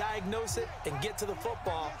 diagnose it, and get to the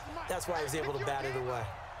football, that's why he was able to bat it away.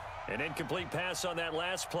 An incomplete pass on that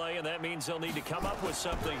last play, and that means they'll need to come up with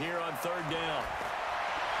something here on third down.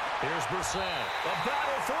 Here's Brissett. A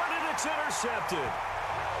battle for it, and it's intercepted.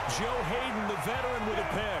 Joe Hayden, the veteran, with a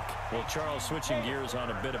pick. Well, Charles, switching gears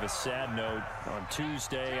on a bit of a sad note. On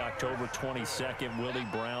Tuesday, October 22nd, Willie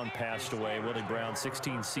Brown passed away. Willie Brown,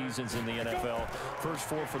 16 seasons in the NFL. First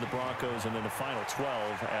 4 for the Broncos, and then the final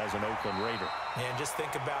 12 as an Oakland Raider. And just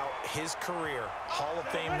think about his career. Hall of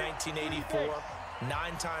Fame 1984.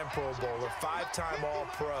 9-time Pro Bowler, 5-time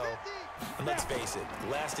All-Pro. And let's face it,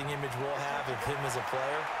 the lasting image we'll have of him as a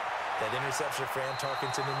player, that interception of Fran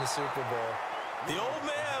Tarkenton in the Super Bowl. The old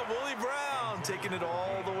man, Willie Brown, taking it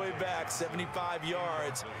all the way back, 75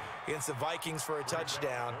 yards against the Vikings for a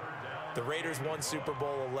touchdown. The Raiders won Super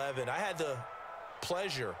Bowl 11. I had the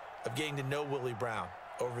pleasure of getting to know Willie Brown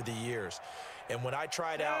over the years. And when I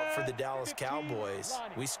tried out for the Dallas Cowboys,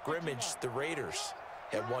 we scrimmaged the Raiders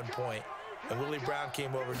at one point. And Willie Brown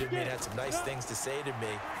came over to me and had some nice things to say to me,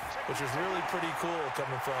 which was really pretty cool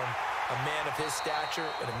coming from a man of his stature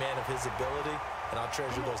and a man of his ability. And I'll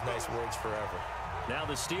treasure those nice words forever. Now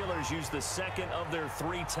the Steelers use the second of their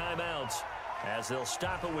 3 timeouts as they'll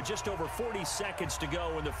stop it with just over 40 seconds to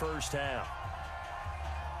go in the first half.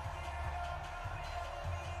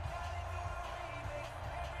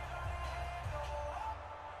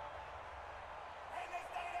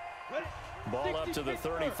 Ball up to the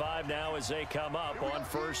 35 now as they come up on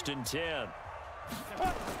 1st and 10.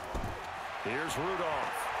 Here's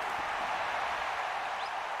Rudolph.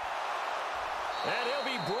 And he'll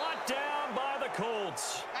be brought down by the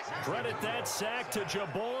Colts. Credit that sack to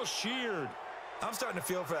Jabal Sheard. I'm starting to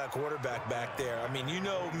feel for that quarterback back there. I mean, you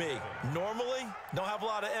know me. Normally, don't have a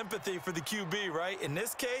lot of empathy for the QB, right? In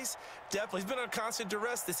this case, definitely. He's been under constant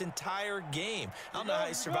duress this entire game. I don't know how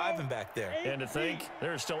he's surviving back there. And to think,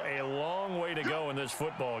 there's still a long way to go in this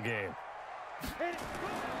football game.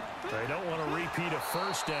 They don't want to repeat a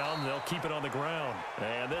first down. They'll keep it on the ground.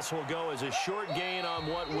 And this will go as a short gain on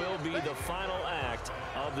what will be the final act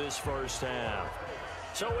of this first half.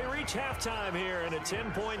 So we reach halftime here in a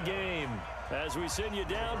 10-point game as we send you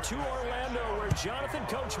down to Orlando where Jonathan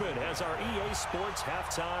Coachman has our EA Sports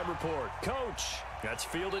halftime report. Coach, that's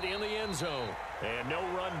fielded in the end zone. And no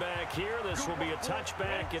run back here. This will be a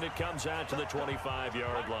touchback, and it comes out to the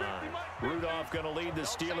 25-yard line. Rudolph going to lead the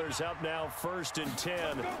Steelers up now 1st and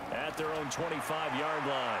 10 at their own 25-yard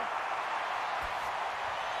line.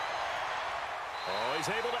 Oh, he's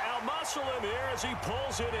able to outmuscle him here as he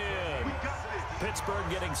pulls it in. Pittsburgh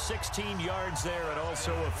getting 16 yards there and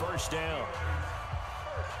also a first down.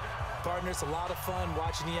 Partner, it's a lot of fun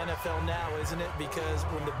watching the NFL now, isn't it? Because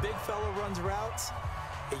when the big fella runs routes,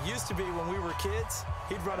 it used to be when we were kids,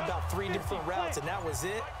 he'd run about 3 different routes, and that was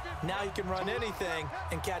it. Now he can run anything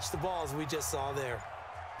and catch the ball, as we just saw there.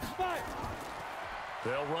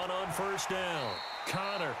 They'll run on first down.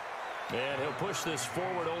 Connor. And he'll push this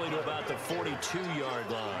forward only to about the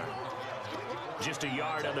 42-yard line. Just a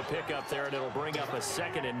yard on the pickup there, and it'll bring up a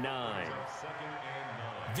 2nd and 9.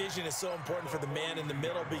 Vision is so important for the man in the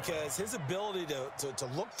middle because his ability to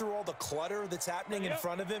look through all the clutter that's happening in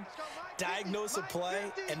front of him, diagnose a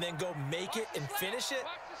play, and then go make it and finish it,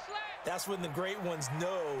 that's when the great ones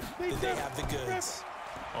know that they have the goods.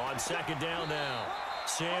 On 2nd down now.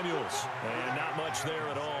 Samuels, and not much there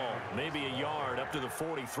at all. Maybe a yard up to the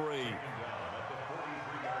 43.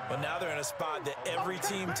 But now they're in a spot that every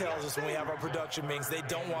team tells us when we have our production meetings they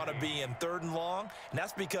don't want to be in, 3rd and long, and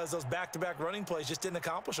that's because those back-to-back running plays just didn't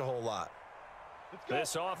accomplish a whole lot.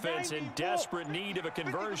 This offense in desperate need of a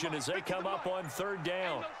conversion as they come up on 3rd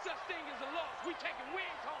down.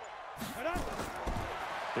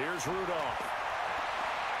 Here's Rudolph.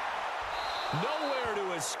 Nowhere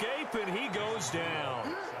to escape, and he goes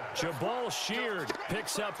down. Jabal Sheard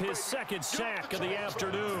picks up his second sack of the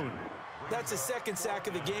afternoon. That's his second sack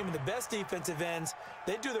of the game, and the best defensive ends,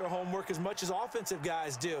 they do their homework as much as offensive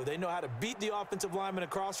guys do. They know how to beat the offensive lineman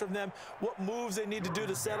across from them, what moves they need to do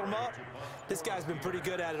to set them up. This guy's been pretty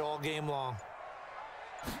good at it all game long.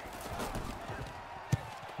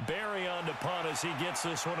 Barry on to punt as he gets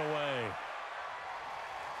this one away.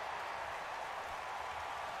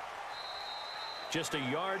 Just a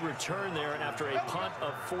yard return there after a punt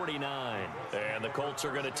of 49. And the Colts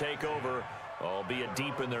are going to take over, albeit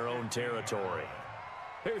deep in their own territory.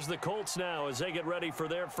 Here's the Colts now as they get ready for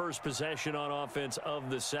their first possession on offense of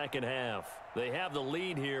the second half. They have the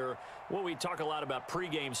lead here. Well, we talk a lot about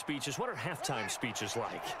pregame speeches. What are halftime speeches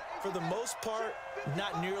like? For the most part,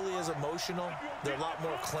 not nearly as emotional. They're a lot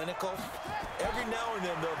more clinical. Every now and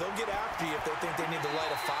then, though, they'll get after you if they think they need to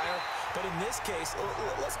light a fire. But in this case,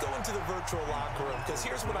 let's go into the virtual locker room, because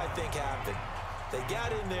here's what I think happened. They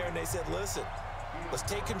got in there and they said, listen, let's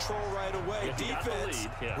take control right away. Defense,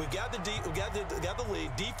 we got the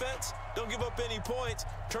lead. Defense, don't give up any points.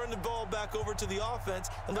 Turn the ball back over to the offense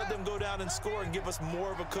and let them go down and score and give us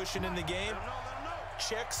more of a cushion in the game.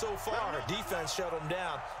 Check so far. Our defense shut them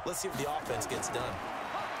down. Let's see if the offense gets done.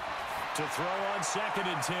 To throw on 2nd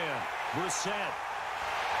and 10. Brissett.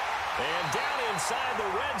 And down inside the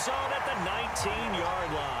red zone at the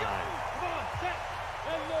 19-yard line. Come on, set.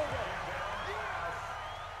 And logo.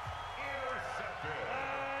 Intercepted.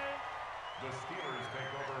 The Steelers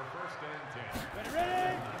take over 1st and 10.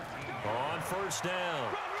 Ready? On 1st down,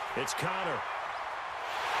 it's Connor.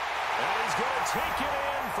 And he's going to take it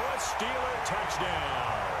in for a Steeler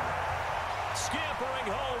touchdown. Scampering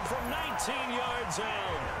home from 19 yards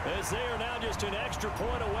out as they are now just an extra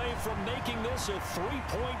point away from making this a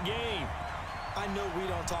 3-point game. I know we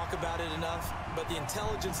don't talk about it enough, but the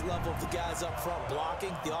intelligence level of the guys up front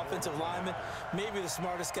blocking, the offensive linemen, maybe the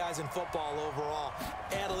smartest guys in football overall.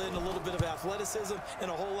 Add in a little bit of athleticism and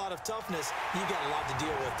a whole lot of toughness, you got a lot to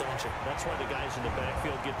deal with, don't you? That's why the guys in the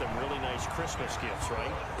backfield get them really nice Christmas gifts,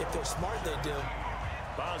 right? If they're smart, they do.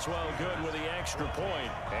 Boswell good with the extra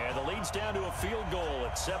point, and the lead's down to a field goal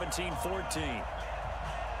at 17-14.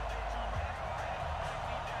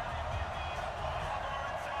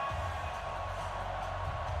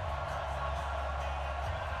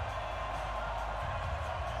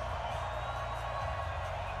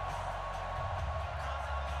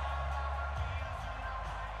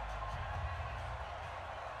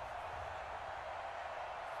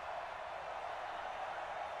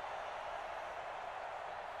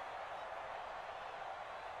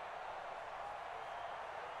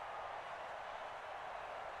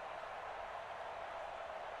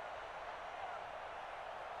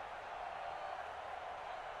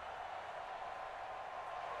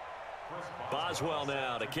 Boswell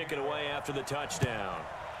now to kick it away after the touchdown.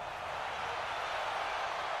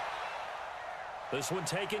 This one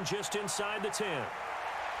taken just inside the 10.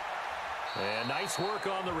 And nice work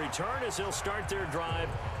on the return as they'll start their drive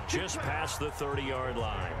just past the 30-yard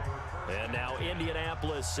line. And now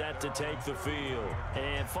Indianapolis set to take the field.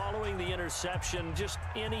 And following the interception, just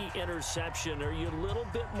any interception, are you a little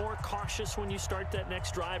bit more cautious when you start that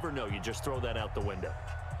next drive, or no, you just throw that out the window?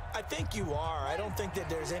 I think you are. I don't think that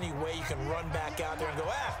there's any way you can run back out there and go,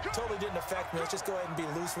 totally didn't affect me. Let's just go ahead and be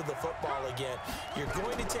loose with the football again. You're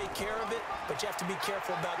going to take care of it, but you have to be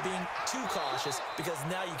careful about being too cautious because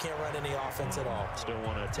now you can't run any offense at all. Still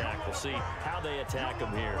want to attack. We'll see how they attack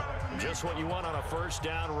them here. Just what you want on a 1st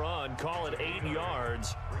down run. Call it 8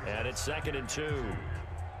 yards, and it's 2nd and 2.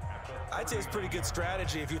 I'd say it's pretty good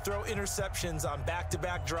strategy. If you throw interceptions on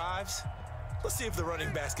back-to-back drives, let's see if the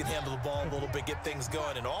running backs can handle the ball a little bit, get things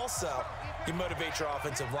going. And also, you motivate your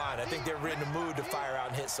offensive line. I think they're in the mood to fire out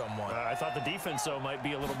and hit someone. I thought the defense, though, might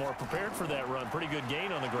be a little more prepared for that run. Pretty good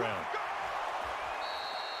gain on the ground.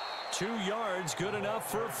 2 yards, good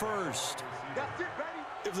enough for 1st. That's it, baby.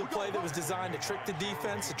 It was a play that was designed to trick the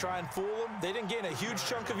defense, to try and fool them. They didn't gain a huge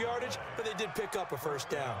chunk of yardage, but they did pick up a 1st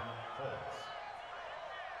down.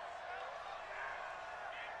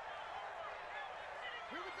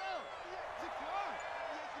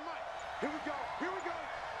 Here we go. Here we go.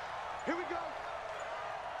 Here we go.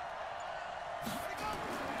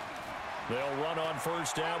 They'll run on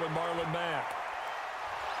 1st down with Marlon Mack.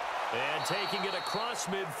 And taking it across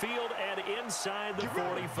midfield and inside the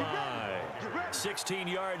 45. 16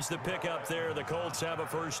 yards to pick up there. The Colts have a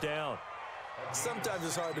 1st down. Sometimes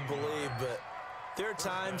it's hard to believe, but there are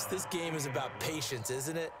times this game is about patience,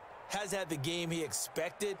 isn't it? has had the game he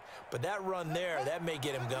expected, but that run there, that may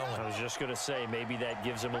get him going. I was just going to say, maybe that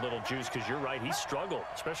gives him a little juice, because you're right, he struggled,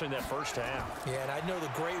 especially in that first half. Yeah, and I know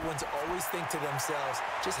the great ones always think to themselves,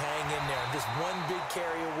 just hang in there. I'm just one big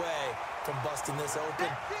carry away from busting this open.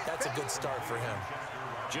 That's a good start for him.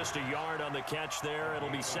 Just a yard on the catch there. It'll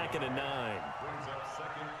be 2nd and 9.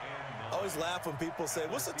 I always laugh when people say,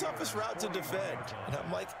 what's the toughest route to defend? And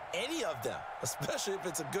I'm like, any of them, especially if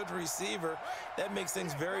it's a good receiver. That makes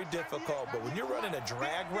things very difficult. But when you're running a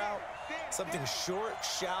drag route, something short,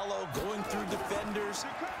 shallow, going through defenders,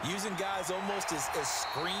 using guys almost as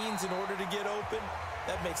screens in order to get open,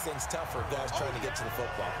 that makes things tough for guys trying to get to the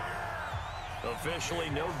football. Officially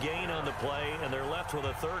no gain on the play, and they're left with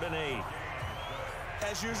a 3rd and 8.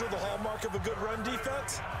 As usual, the hallmark of a good run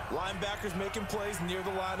defense, linebackers making plays near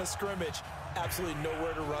the line of scrimmage. Absolutely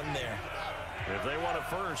nowhere to run there. If they want a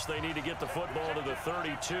first, they need to get the football to the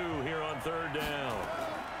 32 here on 3rd down.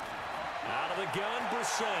 Out of the gun,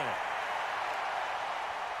 Brissett.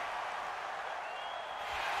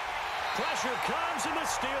 Pressure comes, and the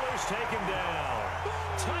Steelers take him down.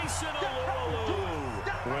 Tyson Alualu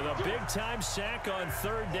with a big-time sack on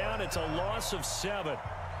 3rd down. It's a loss of 7.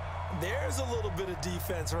 There's a little bit of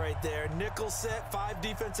defense right there. Nickel set, 5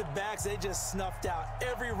 defensive backs. They just snuffed out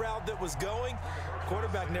every route that was going.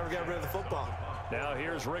 Quarterback never got rid of the football. Now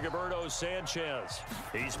here's Rigoberto Sanchez.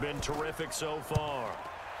 He's been terrific so far.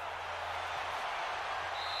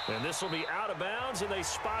 And this will be out of bounds, and they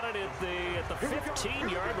spot it at the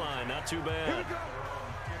 15-yard line. Not too bad.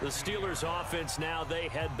 The Steelers offense now, they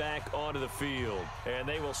head back onto the field. And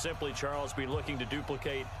they will simply, Charles, be looking to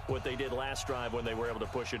duplicate what they did last drive when they were able to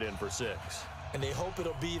push it in for 6. And they hope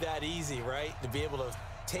it'll be that easy, right? To be able to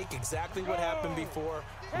take exactly what happened before,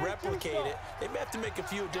 replicate it. They may have to make a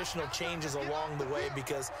few additional changes along the way,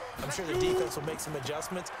 because I'm sure the defense will make some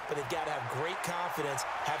adjustments, but they've got to have great confidence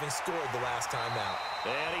having scored the last time out.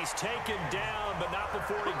 And he's taken down, but not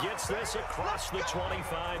before he gets this across the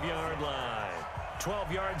 25-yard line.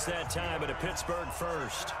 12 yards that time, and a Pittsburgh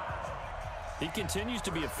first. He continues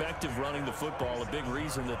to be effective running the football, a big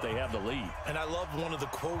reason that they have the lead. And I love one of the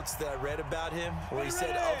quotes that I read about him where he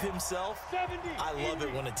said of himself, I love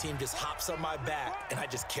it when a team just hops on my back and I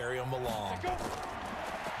just carry them along.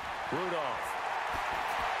 Rudolph.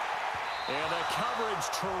 And the coverage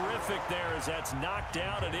terrific there as that's knocked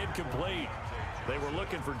down and incomplete. They were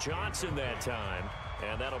looking for Johnson that time,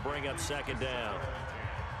 and that'll bring up 2nd down.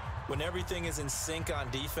 When everything is in sync on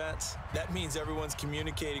defense, that means everyone's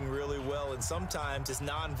communicating really well, and sometimes it's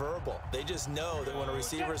nonverbal. They just know that when a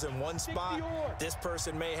receiver's in one spot, this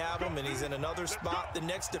person may have him, and he's in another spot, the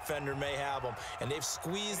next defender may have him. And they've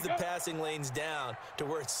squeezed the passing lanes down to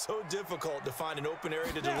where it's so difficult to find an open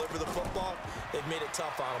area to deliver the football. They've made it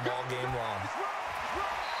tough on them all game long.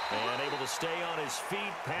 And able to stay on his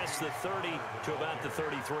feet past the 30 to about the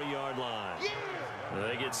 33-yard line.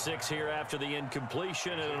 They get 6 here after the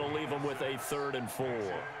incompletion, and it'll leave them with a 3rd and 4.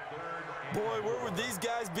 Boy, where would these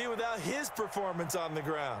guys be without his performance on the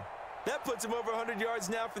ground? That puts him over 100 yards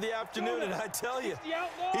now for the afternoon, and I tell you,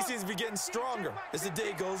 he seems to be getting stronger as the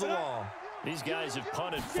day goes along. These guys have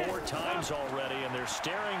punted 4 times already, and they're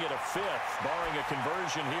staring at a 5th, barring a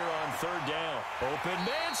conversion here on 3rd down. Open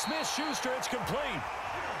man, Smith-Schuster, it's complete.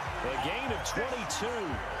 A gain of 22.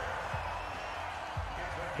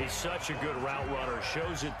 He's such a good route runner.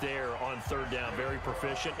 Shows it there on 3rd down. Very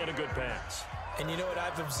proficient and a good pass. And you know what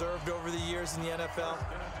I've observed over the years in the NFL?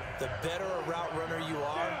 The better a route runner you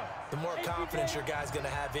are, the more confidence your guy's going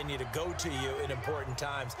to have in you to go to you in important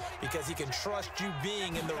times, because he can trust you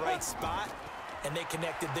being in the right spot, and they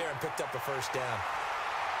connected there and picked up a 1st down.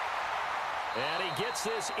 And he gets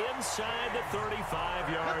this inside the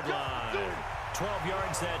 35-yard line. 12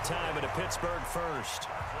 yards that time and a Pittsburgh first.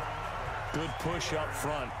 Good push up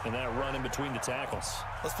front and that run in between the tackles.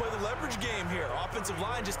 Let's play the leverage game here. Offensive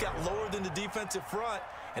line just got lower than the defensive front,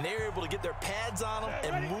 and they were able to get their pads on them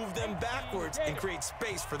and move them backwards and create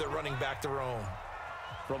space for their running back to roam.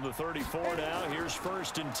 From the 34 now, here's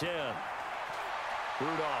 1st and 10.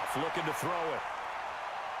 Rudolph looking to throw it.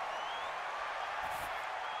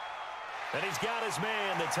 And he's got his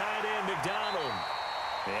man, the tight end, McDonald.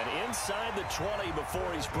 And inside the 20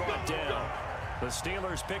 before he's brought down. The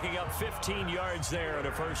Steelers picking up 15 yards there at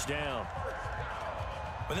a 1st down.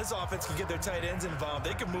 When this offense can get their tight ends involved,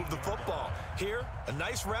 they can move the football. Here, a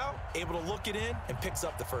nice route, able to look it in, and picks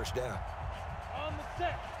up the 1st down. On the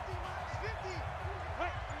set. 50.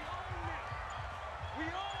 Right. We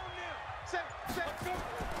own them. Set.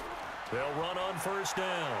 They'll run on 1st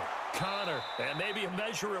down. Connor, and maybe a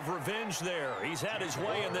measure of revenge there. He's had his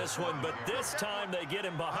way in this one, but this time they get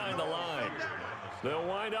him behind the line. They'll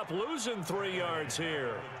wind up losing 3 yards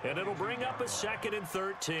here, and it'll bring up a 2nd and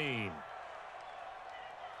 13.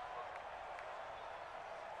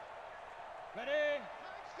 Ready?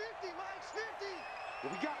 Mike's 50, Mike's 50.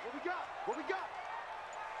 What we got? What we got? What we got?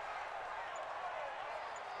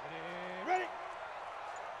 Ready? Ready?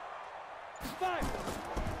 5.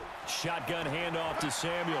 Shotgun handoff to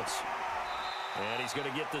Samuels. And he's going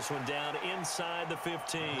to get this one down inside the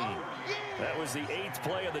 15. That was the 8th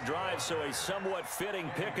play of the drive, so a somewhat fitting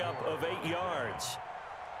pickup of 8 yards.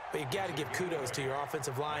 But you got to give kudos to your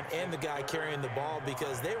offensive line and the guy carrying the ball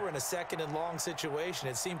because they were in a 2nd and long situation.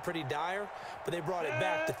 It seemed pretty dire, but they brought it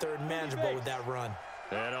back to 3rd and manageable with that run.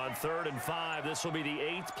 And on 3rd and 5, this will be the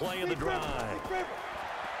 8th play of the drive.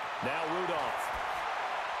 Now Rudolph.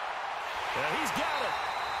 And he's got it.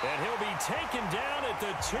 And he'll be taken down at the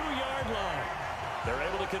 2-yard line. They're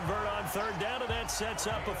able to convert on 3rd down, and that sets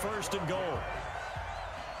up a 1st and goal.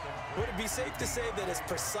 Would it be safe to say that as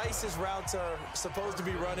precise as routes are supposed to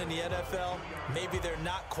be run in the NFL, maybe they're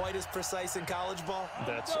not quite as precise in college ball?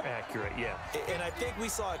 That's accurate, yeah. And I think we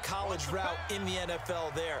saw a college route in the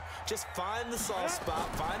NFL there. Just find the soft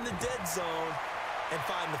spot, find the dead zone, and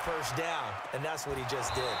find the 1st down. And that's what he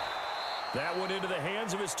just did. That went into the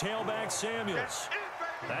hands of his tailback, Samuels.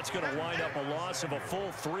 That's going to wind up a loss of a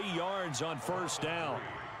full 3 yards on 1st down.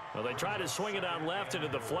 Well, they tried to swing it out left into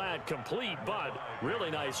the flat, complete, but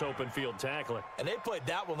really nice open field tackling. And they played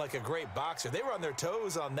that one like a great boxer. They were on their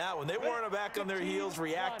toes on that one. They weren't back on their heels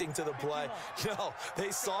reacting to the play. No,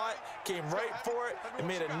 they saw it, came right for it, and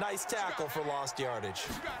made a nice tackle for lost yardage.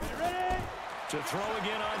 To throw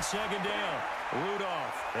again on 2nd down.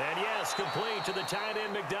 Rudolph. And yes, complete to the tight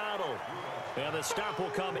end, McDonald. And the stop will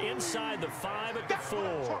come inside the 5 at the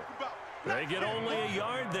 4. They get only a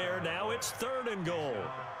yard there. Now it's 3rd and goal.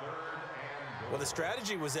 Well, the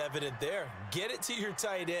strategy was evident there. Get it to your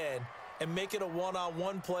tight end and make it a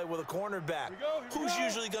one-on-one play with a cornerback. Who's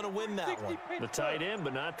usually going to win that one? The tight end,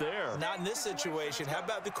 but not there. Not in this situation. How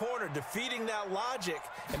about the corner defeating that logic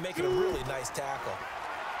and making a really nice tackle?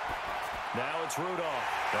 Now it's Rudolph.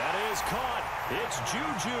 That is caught. It's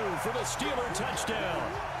Juju for the Steeler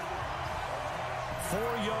touchdown. 4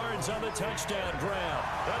 yards on the touchdown grab.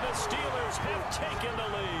 And the Steelers have taken the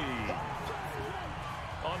lead.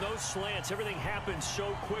 On those slants, everything happens so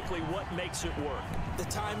quickly. What makes it work? The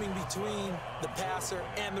timing between the passer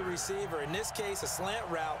and the receiver. In this case, a slant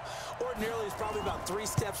route ordinarily is probably about 3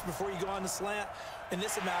 steps before you go on the slant. In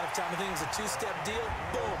this amount of time, I think it was a 2-step deal.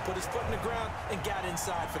 Boom, put his foot in the ground and got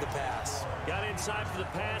inside for the pass. Got inside for the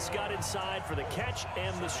pass, got inside for the catch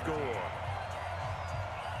and the score.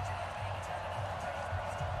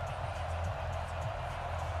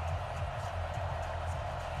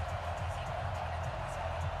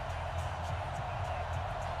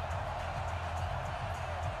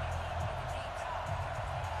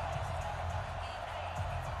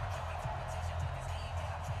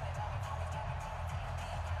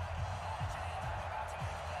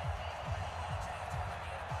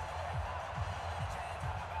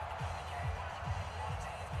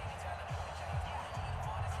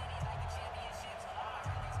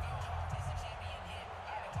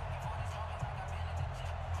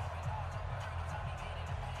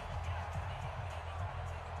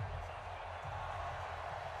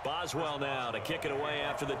 Boswell now to kick it away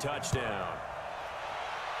after the touchdown.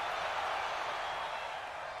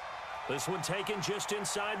 This one taken just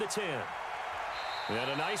inside the 10.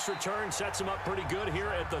 And a nice return sets him up pretty good here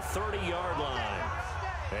at the 30-yard line.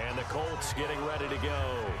 And the Colts getting ready to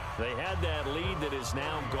go. They had that lead that is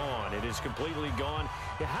now gone. It is completely gone.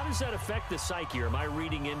 How does that affect the psyche? Or am I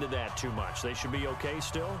reading into that too much? They should be okay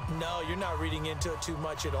still? No, you're not reading into it too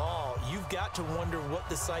much at all. You've got to wonder what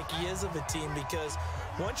the psyche is of a team because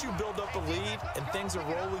once you build up a lead and things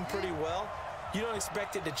are rolling pretty well, you don't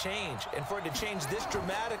expect it to change. And for it to change this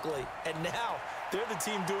dramatically, and now they're the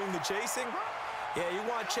team doing the chasing, yeah, you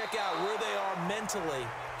want to check out where they are mentally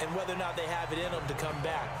and whether or not they have it in them to come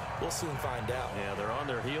back. We'll soon find out. Yeah, they're on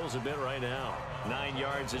their heels a bit right now. 9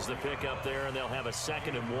 yards is the pickup there, and they'll have a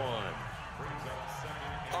 2nd and 1.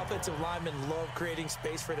 Offensive linemen love creating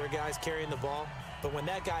space for their guys carrying the ball, but when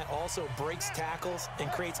that guy also breaks tackles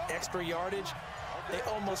and creates extra yardage, they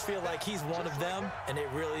almost feel like he's one of them, and they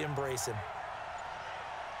really embrace him.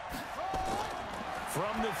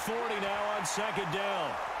 From the 40 now on 2nd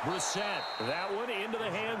down. Brissett, that one into the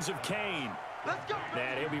hands of Kane.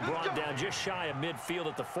 And he'll be brought down just shy of midfield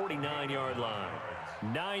at the 49-yard line.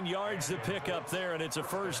 9 yards to pick up there, and it's a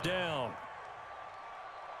 1st down.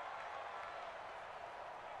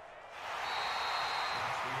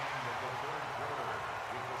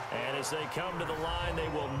 And As they come to the line, they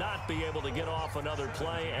will not be able to get off another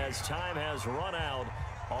play as time has run out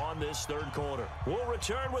on this third quarter. We'll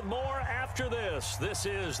return with more after this. This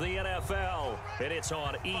is the NFL, and it's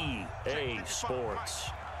on EA Sports.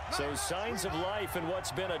 So signs of life in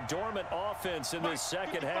what's been a dormant offense in this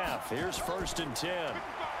second half. Here's 1st and 10.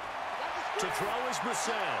 To throw is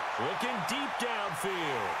Brissett, looking deep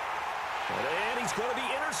downfield. And he's going to be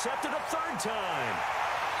intercepted a third time.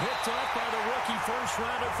 Picked up by the rookie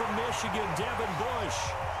first-rounder from Michigan, Devin Bush.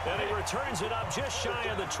 And he returns it up just shy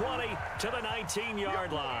of the 20 to the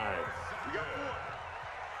 19-yard line.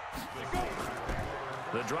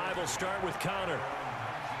 The drive will start with Connor.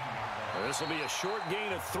 This will be a short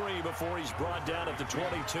gain of 3 before he's brought down at the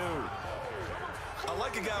 22. I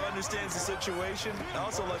like a guy who understands the situation. I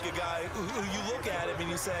also like a guy who you look at him and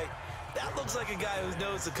you say, that looks like a guy who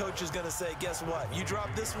knows the coach is going to say, guess what? You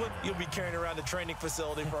drop this one, you'll be carrying around the training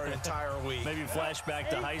facility for an entire week. Maybe flashback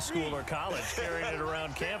to high school or college, carrying it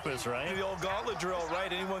around campus, right? The old gauntlet drill,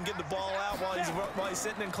 right? Anyone get the ball out while he's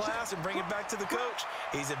sitting in class and bring it back to the coach?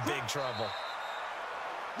 He's in big trouble.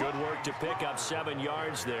 Good work to pick up 7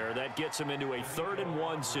 yards there. That gets him into a 3rd and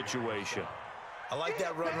 1 situation. I like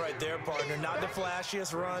that run right there, partner. Not the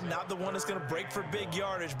flashiest run, not the one that's going to break for big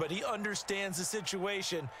yardage, but he understands the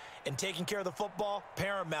situation, and taking care of the football,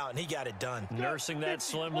 paramount, and he got it done. Nursing that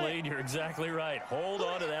slim lead, you're exactly right. Hold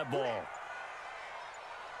on to that ball.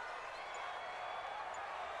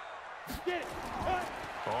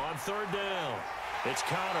 On 3rd down, it's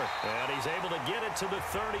Connor, and he's able to get it to the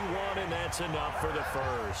 31, and that's enough for the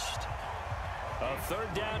first. A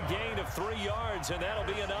 3rd down gain of 3 yards, and that'll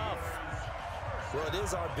be enough. Well, it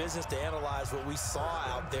is our business to analyze what we saw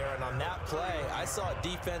out there, and on that play, I saw a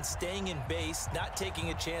defense staying in base, not taking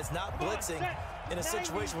a chance, not blitzing, in a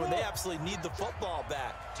situation where they absolutely need the football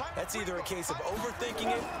back. That's either a case of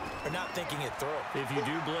overthinking it or not thinking it through. If you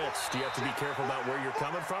do blitz, do you have to be careful about where you're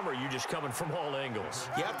coming from, or are you just coming from all angles?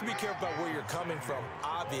 You have to be careful about where you're coming from,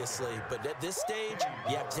 obviously, but at this stage,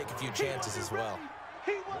 you have to take a few chances as well.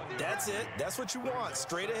 That's it. That's what you want.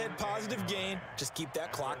 Straight ahead, positive gain. Just keep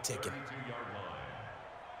that clock ticking.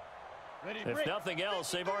 If nothing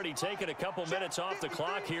else, they've already taken a couple minutes off the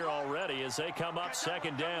clock here already as they come up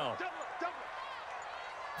 2nd down.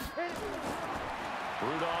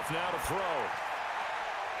 Rudolph now to throw.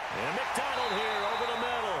 And McDonald here over the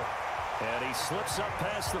middle. And he slips up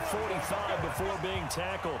past the 45 before being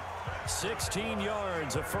tackled. 16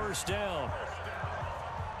 yards, a 1st down.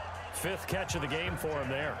 5th catch of the game for him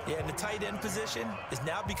there. Yeah, and the tight end position is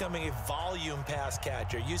now becoming a volume pass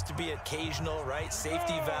catcher. Used to be occasional, right?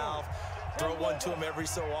 Safety valve. Throw one to him every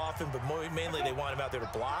so often, but mainly they want him out there to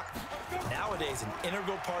block. Nowadays, an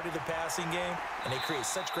integral part of the passing game, and they create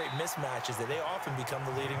such great mismatches that they often become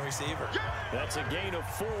the leading receiver. That's a gain of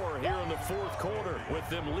 4 here in the 4th quarter, with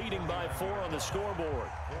them leading by 4 on the scoreboard.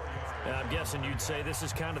 And I'm guessing you'd say this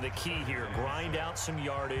is kind of the key here. Grind out some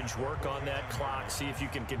yardage, work on that clock, see if you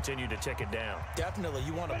can continue to tick it down. Definitely.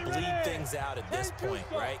 You want to bleed things out at this point,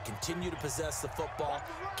 right? Continue to possess the football,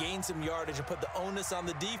 gain some yardage, and put the onus on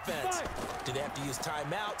the defense. Do they have to use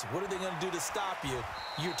timeouts? What are they going to do to stop you?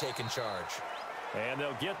 You're taking charge. And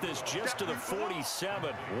they'll get this just to the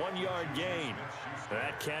 47, 1-yard gain.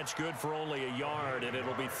 That catch good for only a yard, and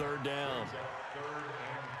it'll be 3rd down.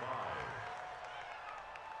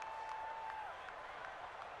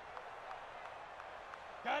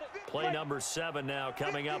 Play number 7 now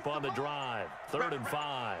coming up on the drive. 3rd and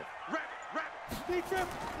 5.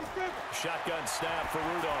 Shotgun snap for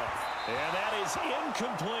Rudolph. And that is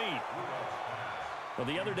incomplete. Well,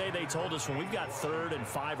 the other day they told us when we've got 3rd and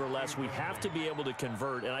 5 or less, we have to be able to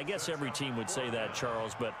convert. And I guess every team would say that,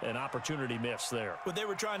 Charles, but an opportunity missed there. What they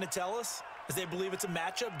were trying to tell us is they believe it's a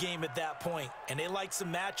matchup game at that point. And they liked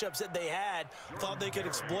some matchups that they had, thought they could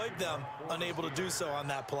exploit them, unable to do so on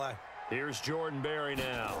that play. Here's Jordan Berry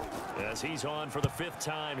now as he's on for the 5th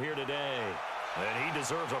time here today. And he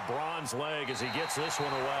deserves a bronze leg as he gets this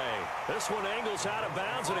one away. This one angles out of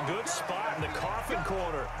bounds in a good spot in the coffin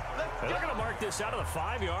corner. And they're going to mark this out of the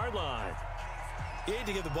 5-yard line. You hate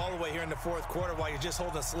to give the ball away here in the 4th quarter while you're just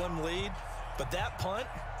holding a slim lead. But that punt,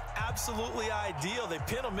 absolutely ideal. They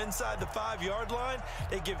pin them inside the 5-yard line.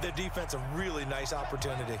 They give their defense a really nice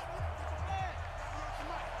opportunity.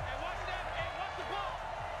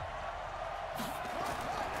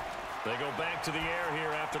 They go back to the air here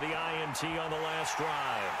after the INT on the last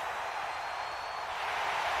drive.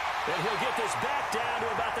 And he'll get this back down to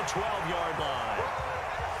about the 12-yard line.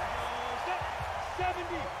 70,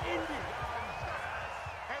 Indy.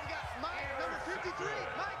 Hey, we got Mike, number 53.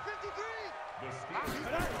 Mike, 53.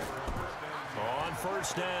 On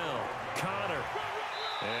 1st down, Connor.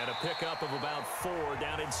 And a pickup of about 4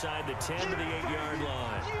 down inside the 10 to the 8-yard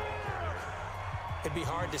line. It'd be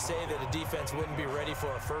hard to say that a defense wouldn't be ready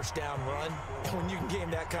for a first down run. When you can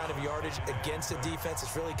gain that kind of yardage against a defense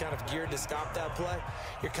that's really kind of geared to stop that play,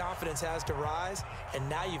 your confidence has to rise, and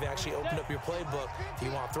now you've actually opened up your playbook. If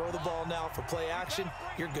you want to throw the ball now for play action,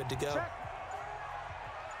 you're good to go.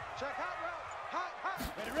 Check hot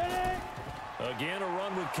route. Ready. Again, a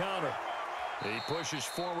run with Connor. He pushes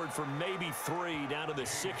forward for maybe 3 down to the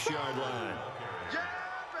 6-yard line. Yeah,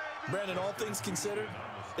 baby. Brandon, all things considered,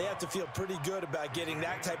 they have to feel pretty good about getting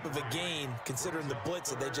that type of a gain, considering the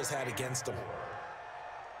blitz that they just had against them.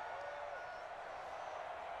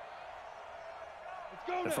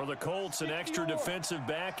 And for the Colts, an extra defensive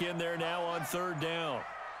back in there now on 3rd down.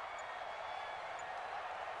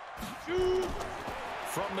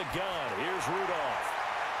 From the gun, here's Rudolph.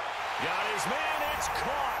 Got his man, it's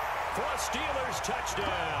caught for a Steelers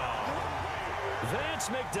touchdown. Vance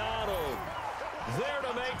McDonald there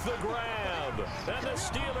to make the grab. And the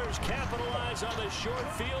Steelers capitalize on the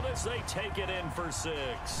short field as they take it in for 6.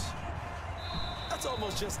 That's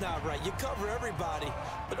almost just not right. You cover everybody,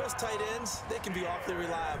 but those tight ends, they can be awfully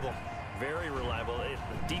reliable. Very reliable.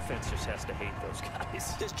 The defense just has to hate those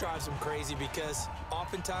guys. This drives them crazy because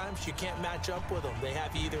oftentimes you can't match up with them. They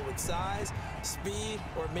have you either with size, speed,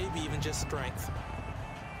 or maybe even just strength.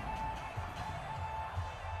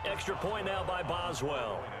 Extra point now by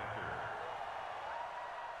Boswell.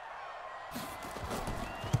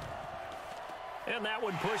 And that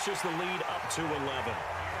one pushes the lead up to 11.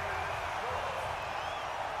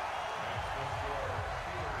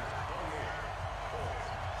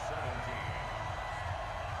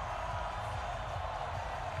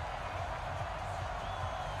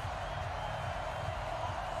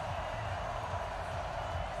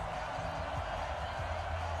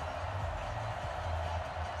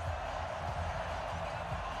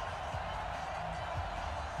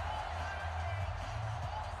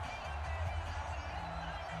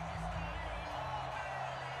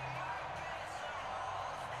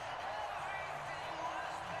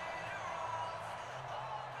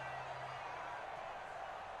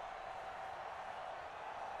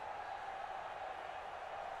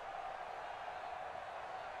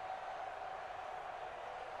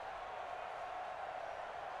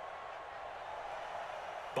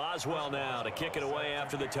 Boswell now to kick it away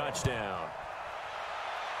after the touchdown.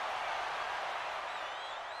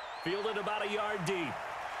 Fielded about a yard deep.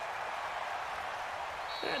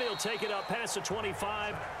 And he'll take it up past the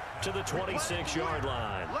 25 to the 26-yard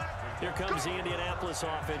line. Here comes the Indianapolis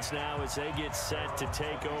offense now as they get set to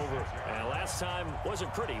take over. And last time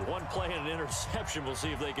wasn't pretty. One play and an interception. We'll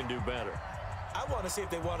see if they can do better. I want to see if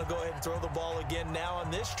they want to go ahead and throw the ball again now on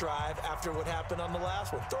this drive after what happened on the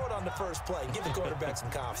last one. Throw it on the first play. Give the quarterback some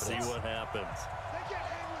confidence. See what happens. They can't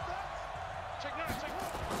hang with us. Check 9, check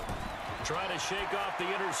 1. Trying to shake off the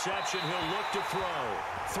interception. He'll look to throw.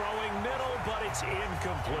 Throwing middle, but it's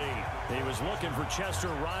incomplete. He was looking for Chester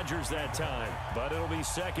Rogers that time, but it'll be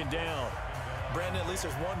 2nd down. Brandon, at least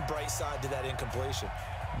there's one bright side to that incompletion.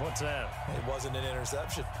 What's that? It wasn't an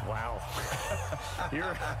interception. Wow.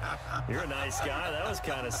 You're a nice guy. That was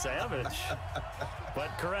kind of savage.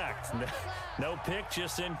 But correct. No pick,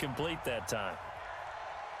 just incomplete that time.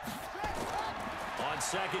 On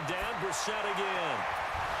 2nd down, Brissett again.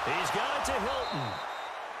 He's got it to Hilton.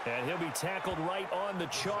 And he'll be tackled right on the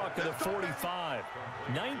chalk at the 45.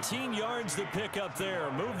 19 yards to pick up there.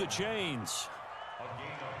 Move the chains.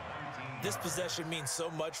 This possession means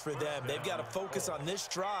so much for them. They've got to focus on this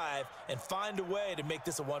drive and find a way to make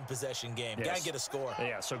this a one-possession game. Yes. Got to get a score.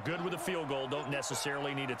 Yeah, so good with a field goal. Don't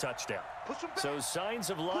necessarily need a touchdown. So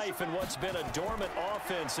signs of life in what's been a dormant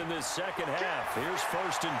offense in this second half. Here's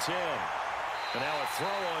 1st and 10. And now a throw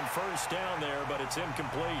on 1st down there, but it's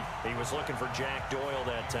incomplete. He was looking for Jack Doyle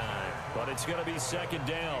that time. But it's going to be 2nd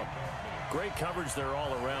down. Great coverage there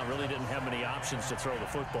all around. Really didn't have many options to throw the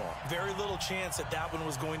football. Very little chance that that one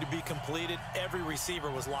was going to be completed. Every receiver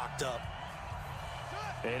was locked up.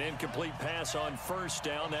 An incomplete pass on 1st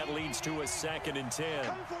down. That leads to a 2nd and 10. I'm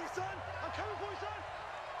coming for you, son. I'm coming for you, son.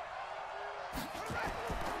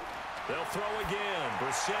 They'll throw again.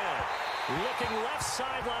 Brissett looking left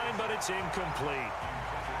sideline, but it's incomplete.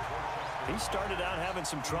 He started out having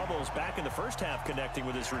some troubles back in the first half connecting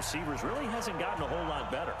with his receivers. Really hasn't gotten a whole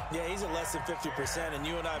lot better. Yeah, he's at less than 50%, and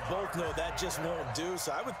you and I both know that just won't do.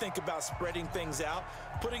 So I would think about spreading things out,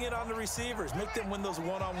 putting it on the receivers, make them win those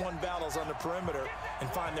one-on-one battles on the perimeter and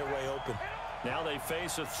find their way open. Now they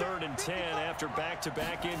face a 3rd and 10 after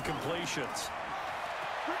back-to-back incompletions.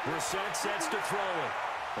 Brissett sets to throw it.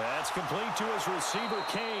 That's complete to his receiver,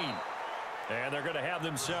 Kane. And they're going to have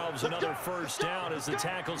themselves another first down as the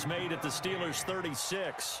tackle's made at the Steelers'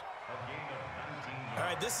 36. All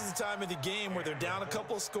right, this is the time of the game where they're down a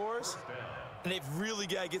couple of scores, and they've really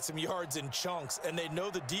got to get some yards in chunks, and they know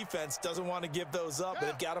the defense doesn't want to give those up, but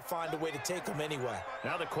they've got to find a way to take them anyway.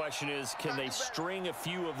 Now the question is, can they string a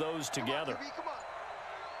few of those together?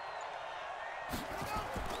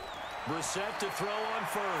 Brissett to throw on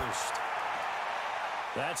first.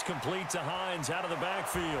 That's complete to Hines out of the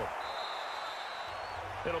backfield.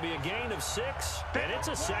 It'll be a gain of 6, and it's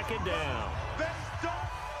a second down.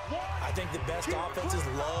 I think the best offenses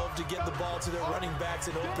love to get the ball to their running backs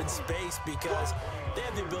in open space because they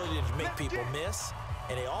have the ability to make people miss,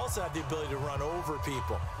 and they also have the ability to run over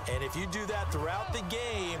people. And if you do that throughout the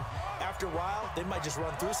game, after a while, they might just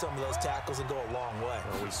run through some of those tackles and go a long way.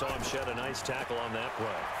 Well, we saw him shed a nice tackle on that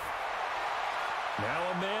play.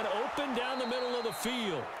 Now a man open down the middle of the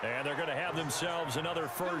field. And they're going to have themselves another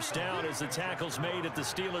first down as the tackle's made at the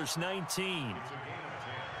Steelers' 19.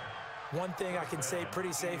 One thing I can say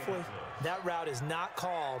pretty safely, that route is not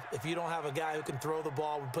called if you don't have a guy who can throw the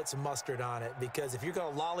ball and put some mustard on it. Because if you're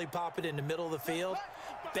going to lollipop it in the middle of the field,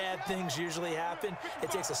 bad things usually happen.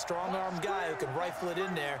 It takes a strong-armed guy who can rifle it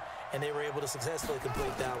in there, and they were able to successfully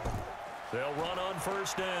complete that one. They'll run on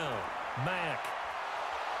first down. Mack.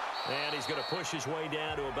 And he's going to push his way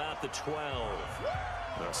down to about the 12.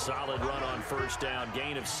 A solid run on first down.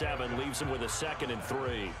 Gain of 7 leaves him with a 2nd and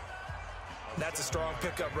 3. That's a strong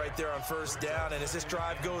pickup right there on first down. And as this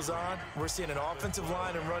drive goes on, we're seeing an offensive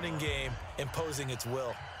line and running game imposing its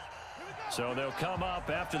will. So they'll come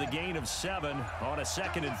up after the gain of 7 on a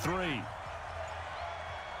 2nd and 3.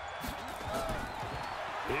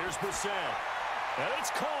 Here's Brissett. And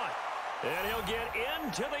it's caught. And he'll get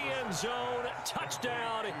into the end zone.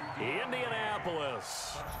 Touchdown,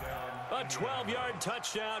 Indianapolis. A 12-yard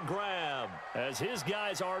touchdown grab as his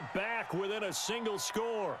guys are back within a single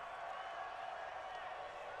score.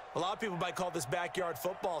 A lot of people might call this backyard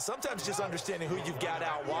football. Sometimes just understanding who you've got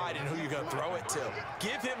out wide and who you're going to throw it to.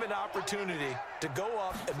 Give him an opportunity to go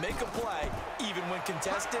up and make a play, even when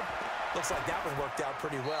contested. Looks like that one worked out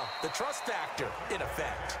pretty well. The trust factor, in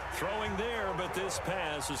effect. Throwing there, but this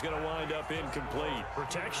pass is going to wind up incomplete.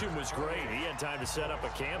 Protection was great. He had time to set up a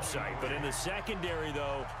campsite, but in the secondary,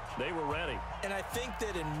 though, they were ready. And I think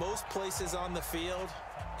that in most places on the field,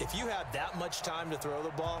 if you have that much time to throw the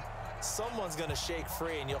ball, someone's going to shake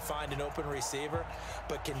free and you'll find an open receiver.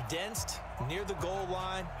 But condensed near the goal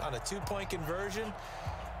line on a 2-point conversion,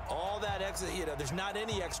 all that extra, there's not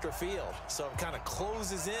any extra field. So it kind of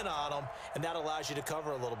closes in on them, and that allows you to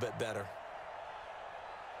cover a little bit better.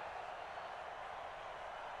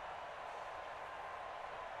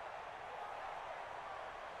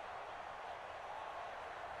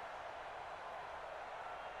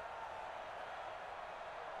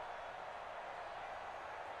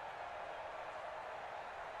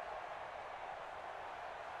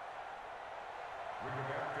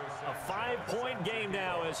 A 5-point game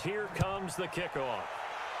now as here comes the kickoff.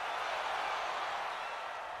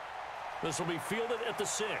 This will be fielded at the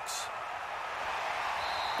 6.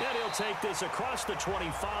 And he'll take this across the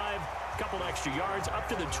 25, couple extra yards up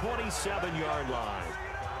to the 27-yard line.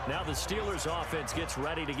 Now the Steelers offense gets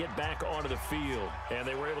ready to get back onto the field. And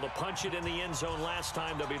they were able to punch it in the end zone last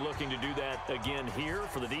time. They'll be looking to do that again here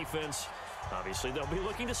for the defense. Obviously, they'll be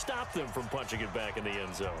looking to stop them from punching it back in the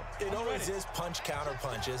end zone. It always is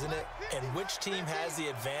punch-counter-punch, isn't it? And which team has the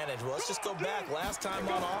advantage? Well, let's just go back. Last time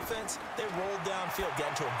on offense, they rolled downfield, got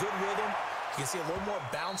into a good rhythm. You can see a little more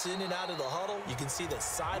bounce in and out of the huddle. You can see the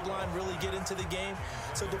sideline really get into the game.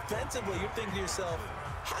 So defensively, you're thinking to yourself,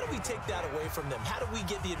 how do we take that away from them? How do we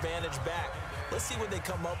get the advantage back? Let's see what they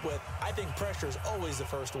come up with. I think pressure is always the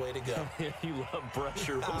first way to go. You love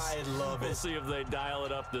pressure. I love it. We'll see if they dial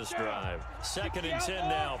it up this drive. 2nd and 10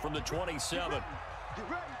 now from the 27. Get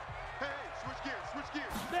ready. Hey, switch gears.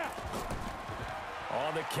 Now.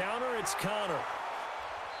 On the counter, it's Connor.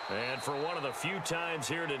 And for one of the few times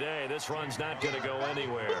here today, this run's not going to go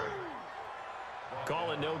anywhere.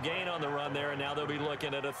 Call it no gain on the run there, and now they'll be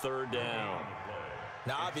looking at a 3rd down.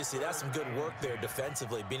 Now, obviously, that's some good work there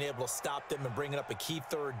defensively, being able to stop them and bringing up a key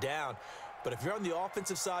 3rd down. But if you're on the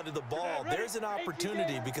offensive side of the ball, there's an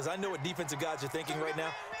opportunity, because I know what defensive guys are thinking right now.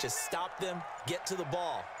 Just stop them, get to the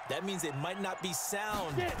ball. That means they might not be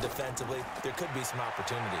sound defensively. There could be some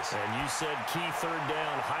opportunities. And you said key 3rd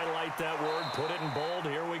down. Highlight that word, put it in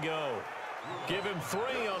bold. Here we go. Give him 3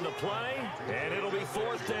 on the play, and it'll be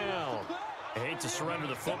 4th down. I hate to surrender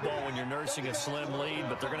the football when you're nursing a slim lead,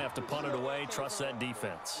 but they're going to have to punt it away. Trust that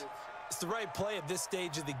defense. It's the right play at this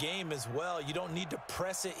stage of the game as well. You don't need to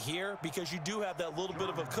press it here because you do have that little bit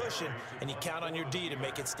of a cushion, and you count on your D to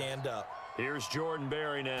make it stand up. Here's Jordan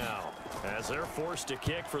Berry now as they're forced to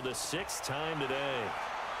kick for the 6th time today.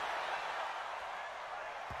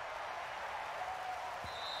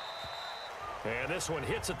 And this one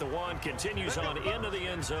hits at the 1, continues on into the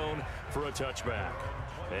end zone for a touchback.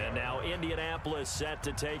 And now Indianapolis set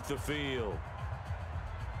to take the field.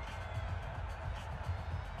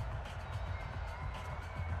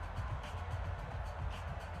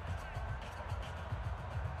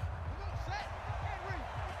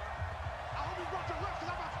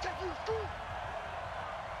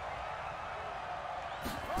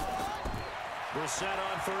 We're set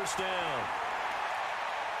on 1st down.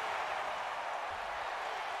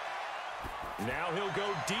 Now he'll go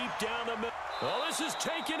deep down the middle. Oh, this is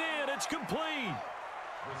taken in. It's complete.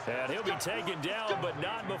 And he'll be taken down, but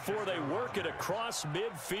not before they work it across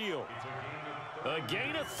midfield. A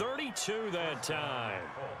gain of 32 that time.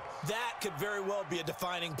 That could very well be a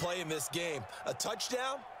defining play in this game. A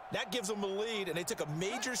touchdown, that gives them a lead, and they took a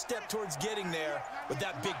major step towards getting there with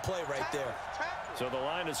that big play right there. So the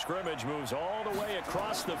line of scrimmage moves all the way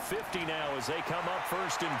across the 50 now as they come up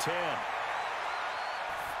 1st and 10.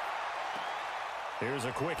 Here's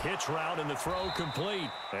a quick hitch route and the throw complete.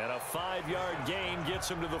 And a 5-yard gain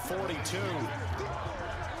gets him to the 42.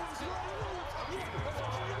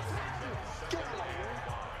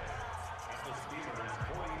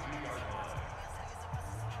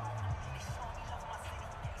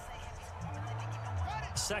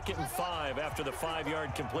 Second and 5 after the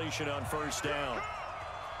 5-yard completion on 1st down.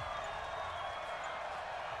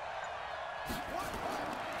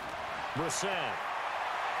 Brissett.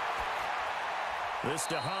 This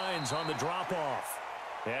to Hines on the drop-off.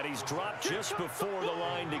 And he's dropped just before the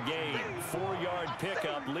line to gain. 4-yard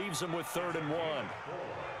pickup leaves him with 3rd and 1.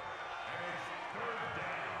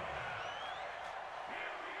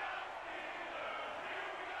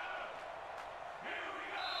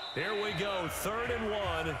 Here we go, 3rd and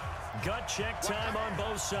 1. Gut check time on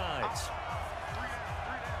both sides.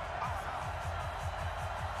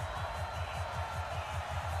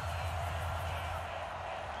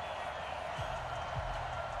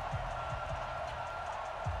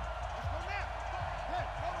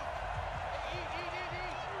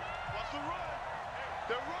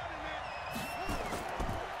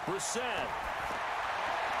 Brissett.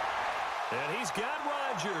 And he's got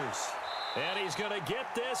Rodgers. And he's going to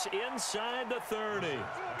get this inside the 30.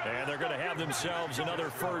 And they're going to have themselves another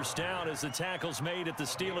 1st down as the tackle's made at the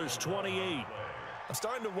Steelers' 28. I'm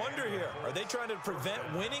starting to wonder here. Are they trying to prevent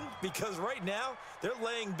winning? Because right now, they're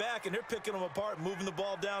laying back and they're picking them apart, moving the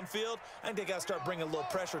ball downfield. I think they got to start bringing a little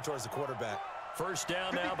pressure towards the quarterback. 1st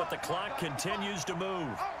down now, but the clock continues to move.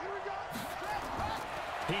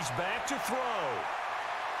 He's back to throw.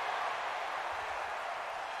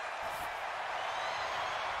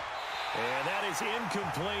 And that is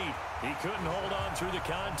incomplete. He couldn't hold on through the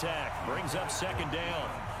contact. Brings up 2nd down.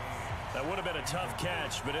 That would have been a tough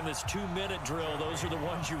catch, but in this 2-minute drill, those are the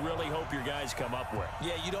ones you really hope your guys come up with.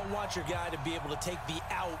 Yeah, you don't want your guy to be able to take the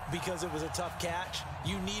out because it was a tough catch.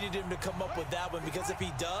 You needed him to come up with that one because if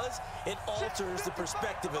he does, it alters the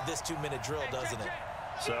perspective of this 2-minute drill, doesn't it?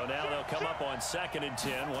 So now they'll come up on 2nd and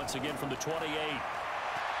 10, once again from the 28.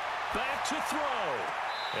 Back to throw.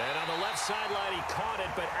 And on the left sideline, he caught it,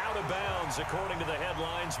 but out of bounds, according to the head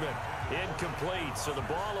linesman. Incomplete, so the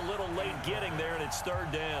ball a little late getting there, and it's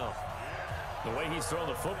 3rd down. The way he's thrown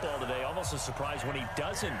the football today, almost a surprise when he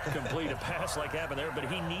doesn't complete a pass like happened there, but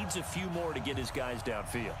he needs a few more to get his guys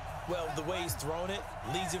downfield. Well, the way he's thrown it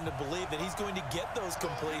leads him to believe that he's going to get those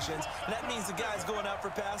completions, and that means the guys going out for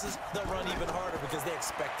passes, they'll run even harder because they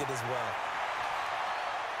expect it as well.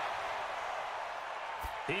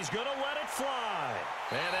 He's going to let it fly.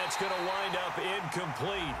 And that's going to wind up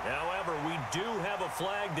incomplete. However, we do have a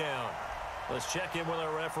flag down. Let's check in with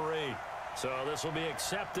our referee. So this will be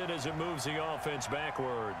accepted as it moves the offense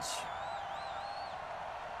backwards.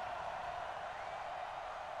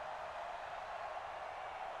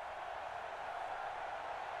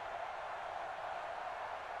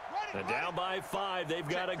 And down by 5. They've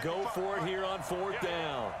got to go for it here on 4th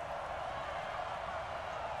down.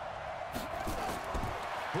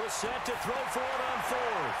 Brissett to throw for it on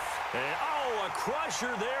 4th. And, oh, a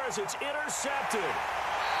crusher there as it's intercepted.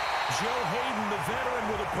 Joe Hayden, the veteran,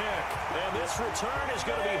 with a pick. And this return is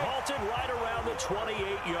going to be halted right around the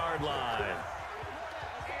 28-yard line.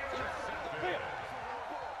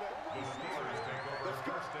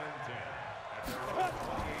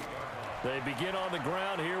 They begin on the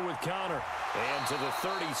ground here with Connor. And to the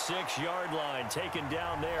 36-yard line, taken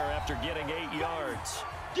down there after getting 8 yards.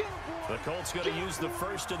 The Colts going to use the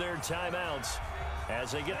first of their timeouts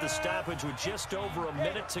as they get the stoppage with just over a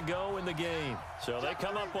minute to go in the game. So they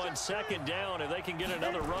come up on second down. If they can get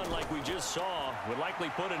another run like we just saw, would likely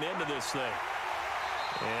put an end to this thing.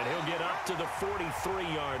 And he'll get up to the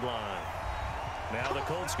 43-yard line. Now the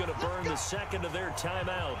Colts going to burn the second of their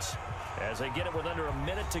timeouts as they get it with under a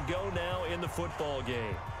minute to go now in the football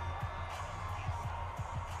game.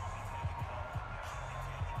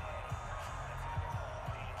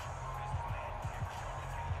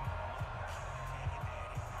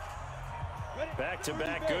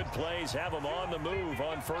 Back-to-back good plays have them on the move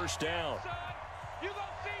on first down.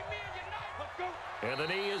 And the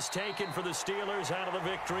knee is taken for the Steelers out of the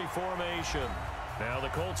victory formation. Now the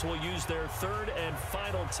Colts will use their third and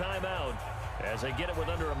final timeout as they get it with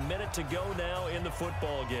under a minute to go now in the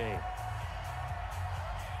football game.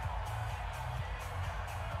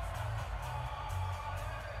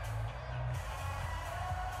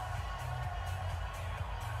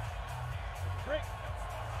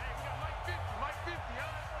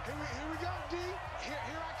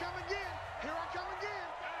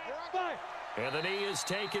 And the knee is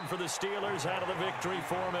taken for the Steelers out of the victory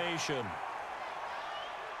formation.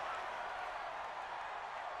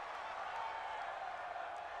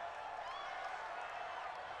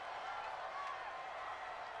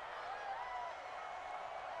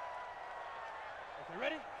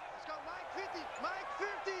 Ready? Let's go, Mike 50, Mike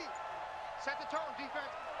 50. Set the tone,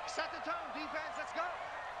 defense. Set the tone, defense. Let's go.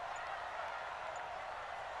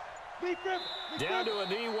 Down to a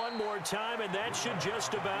knee one more time, and that should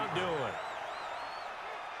just about do it.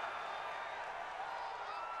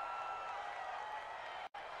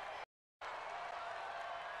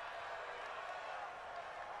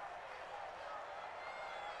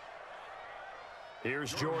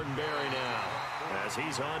 Here's Jordan Berry now as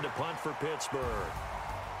he's on to punt for Pittsburgh.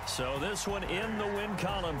 So this one in the win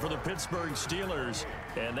column for the Pittsburgh Steelers.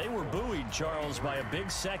 And they were buoyed, Charles, by a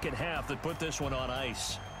big second half that put this one on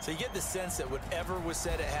ice. So you get the sense that whatever was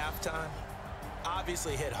said at halftime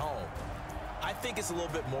obviously hit home. I think it's a little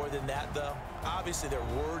bit more than that, though. Obviously, there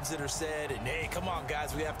are words that are said, and, hey, come on,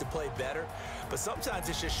 guys, we have to play better. But sometimes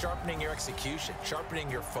it's just sharpening your execution,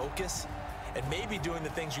 sharpening your focus, and maybe doing the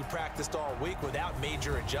things you practiced all week without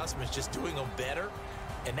major adjustments, just doing them better.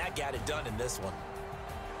 And that got it done in this one.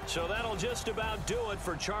 So that'll just about do it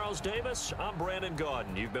for Charles Davis. I'm Brandon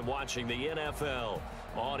Gaudin. You've been watching the NFL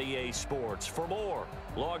on EA Sports. For more,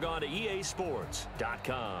 log on to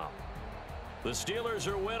easports.com. The Steelers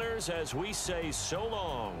are winners as we say so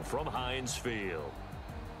long from Heinz Field.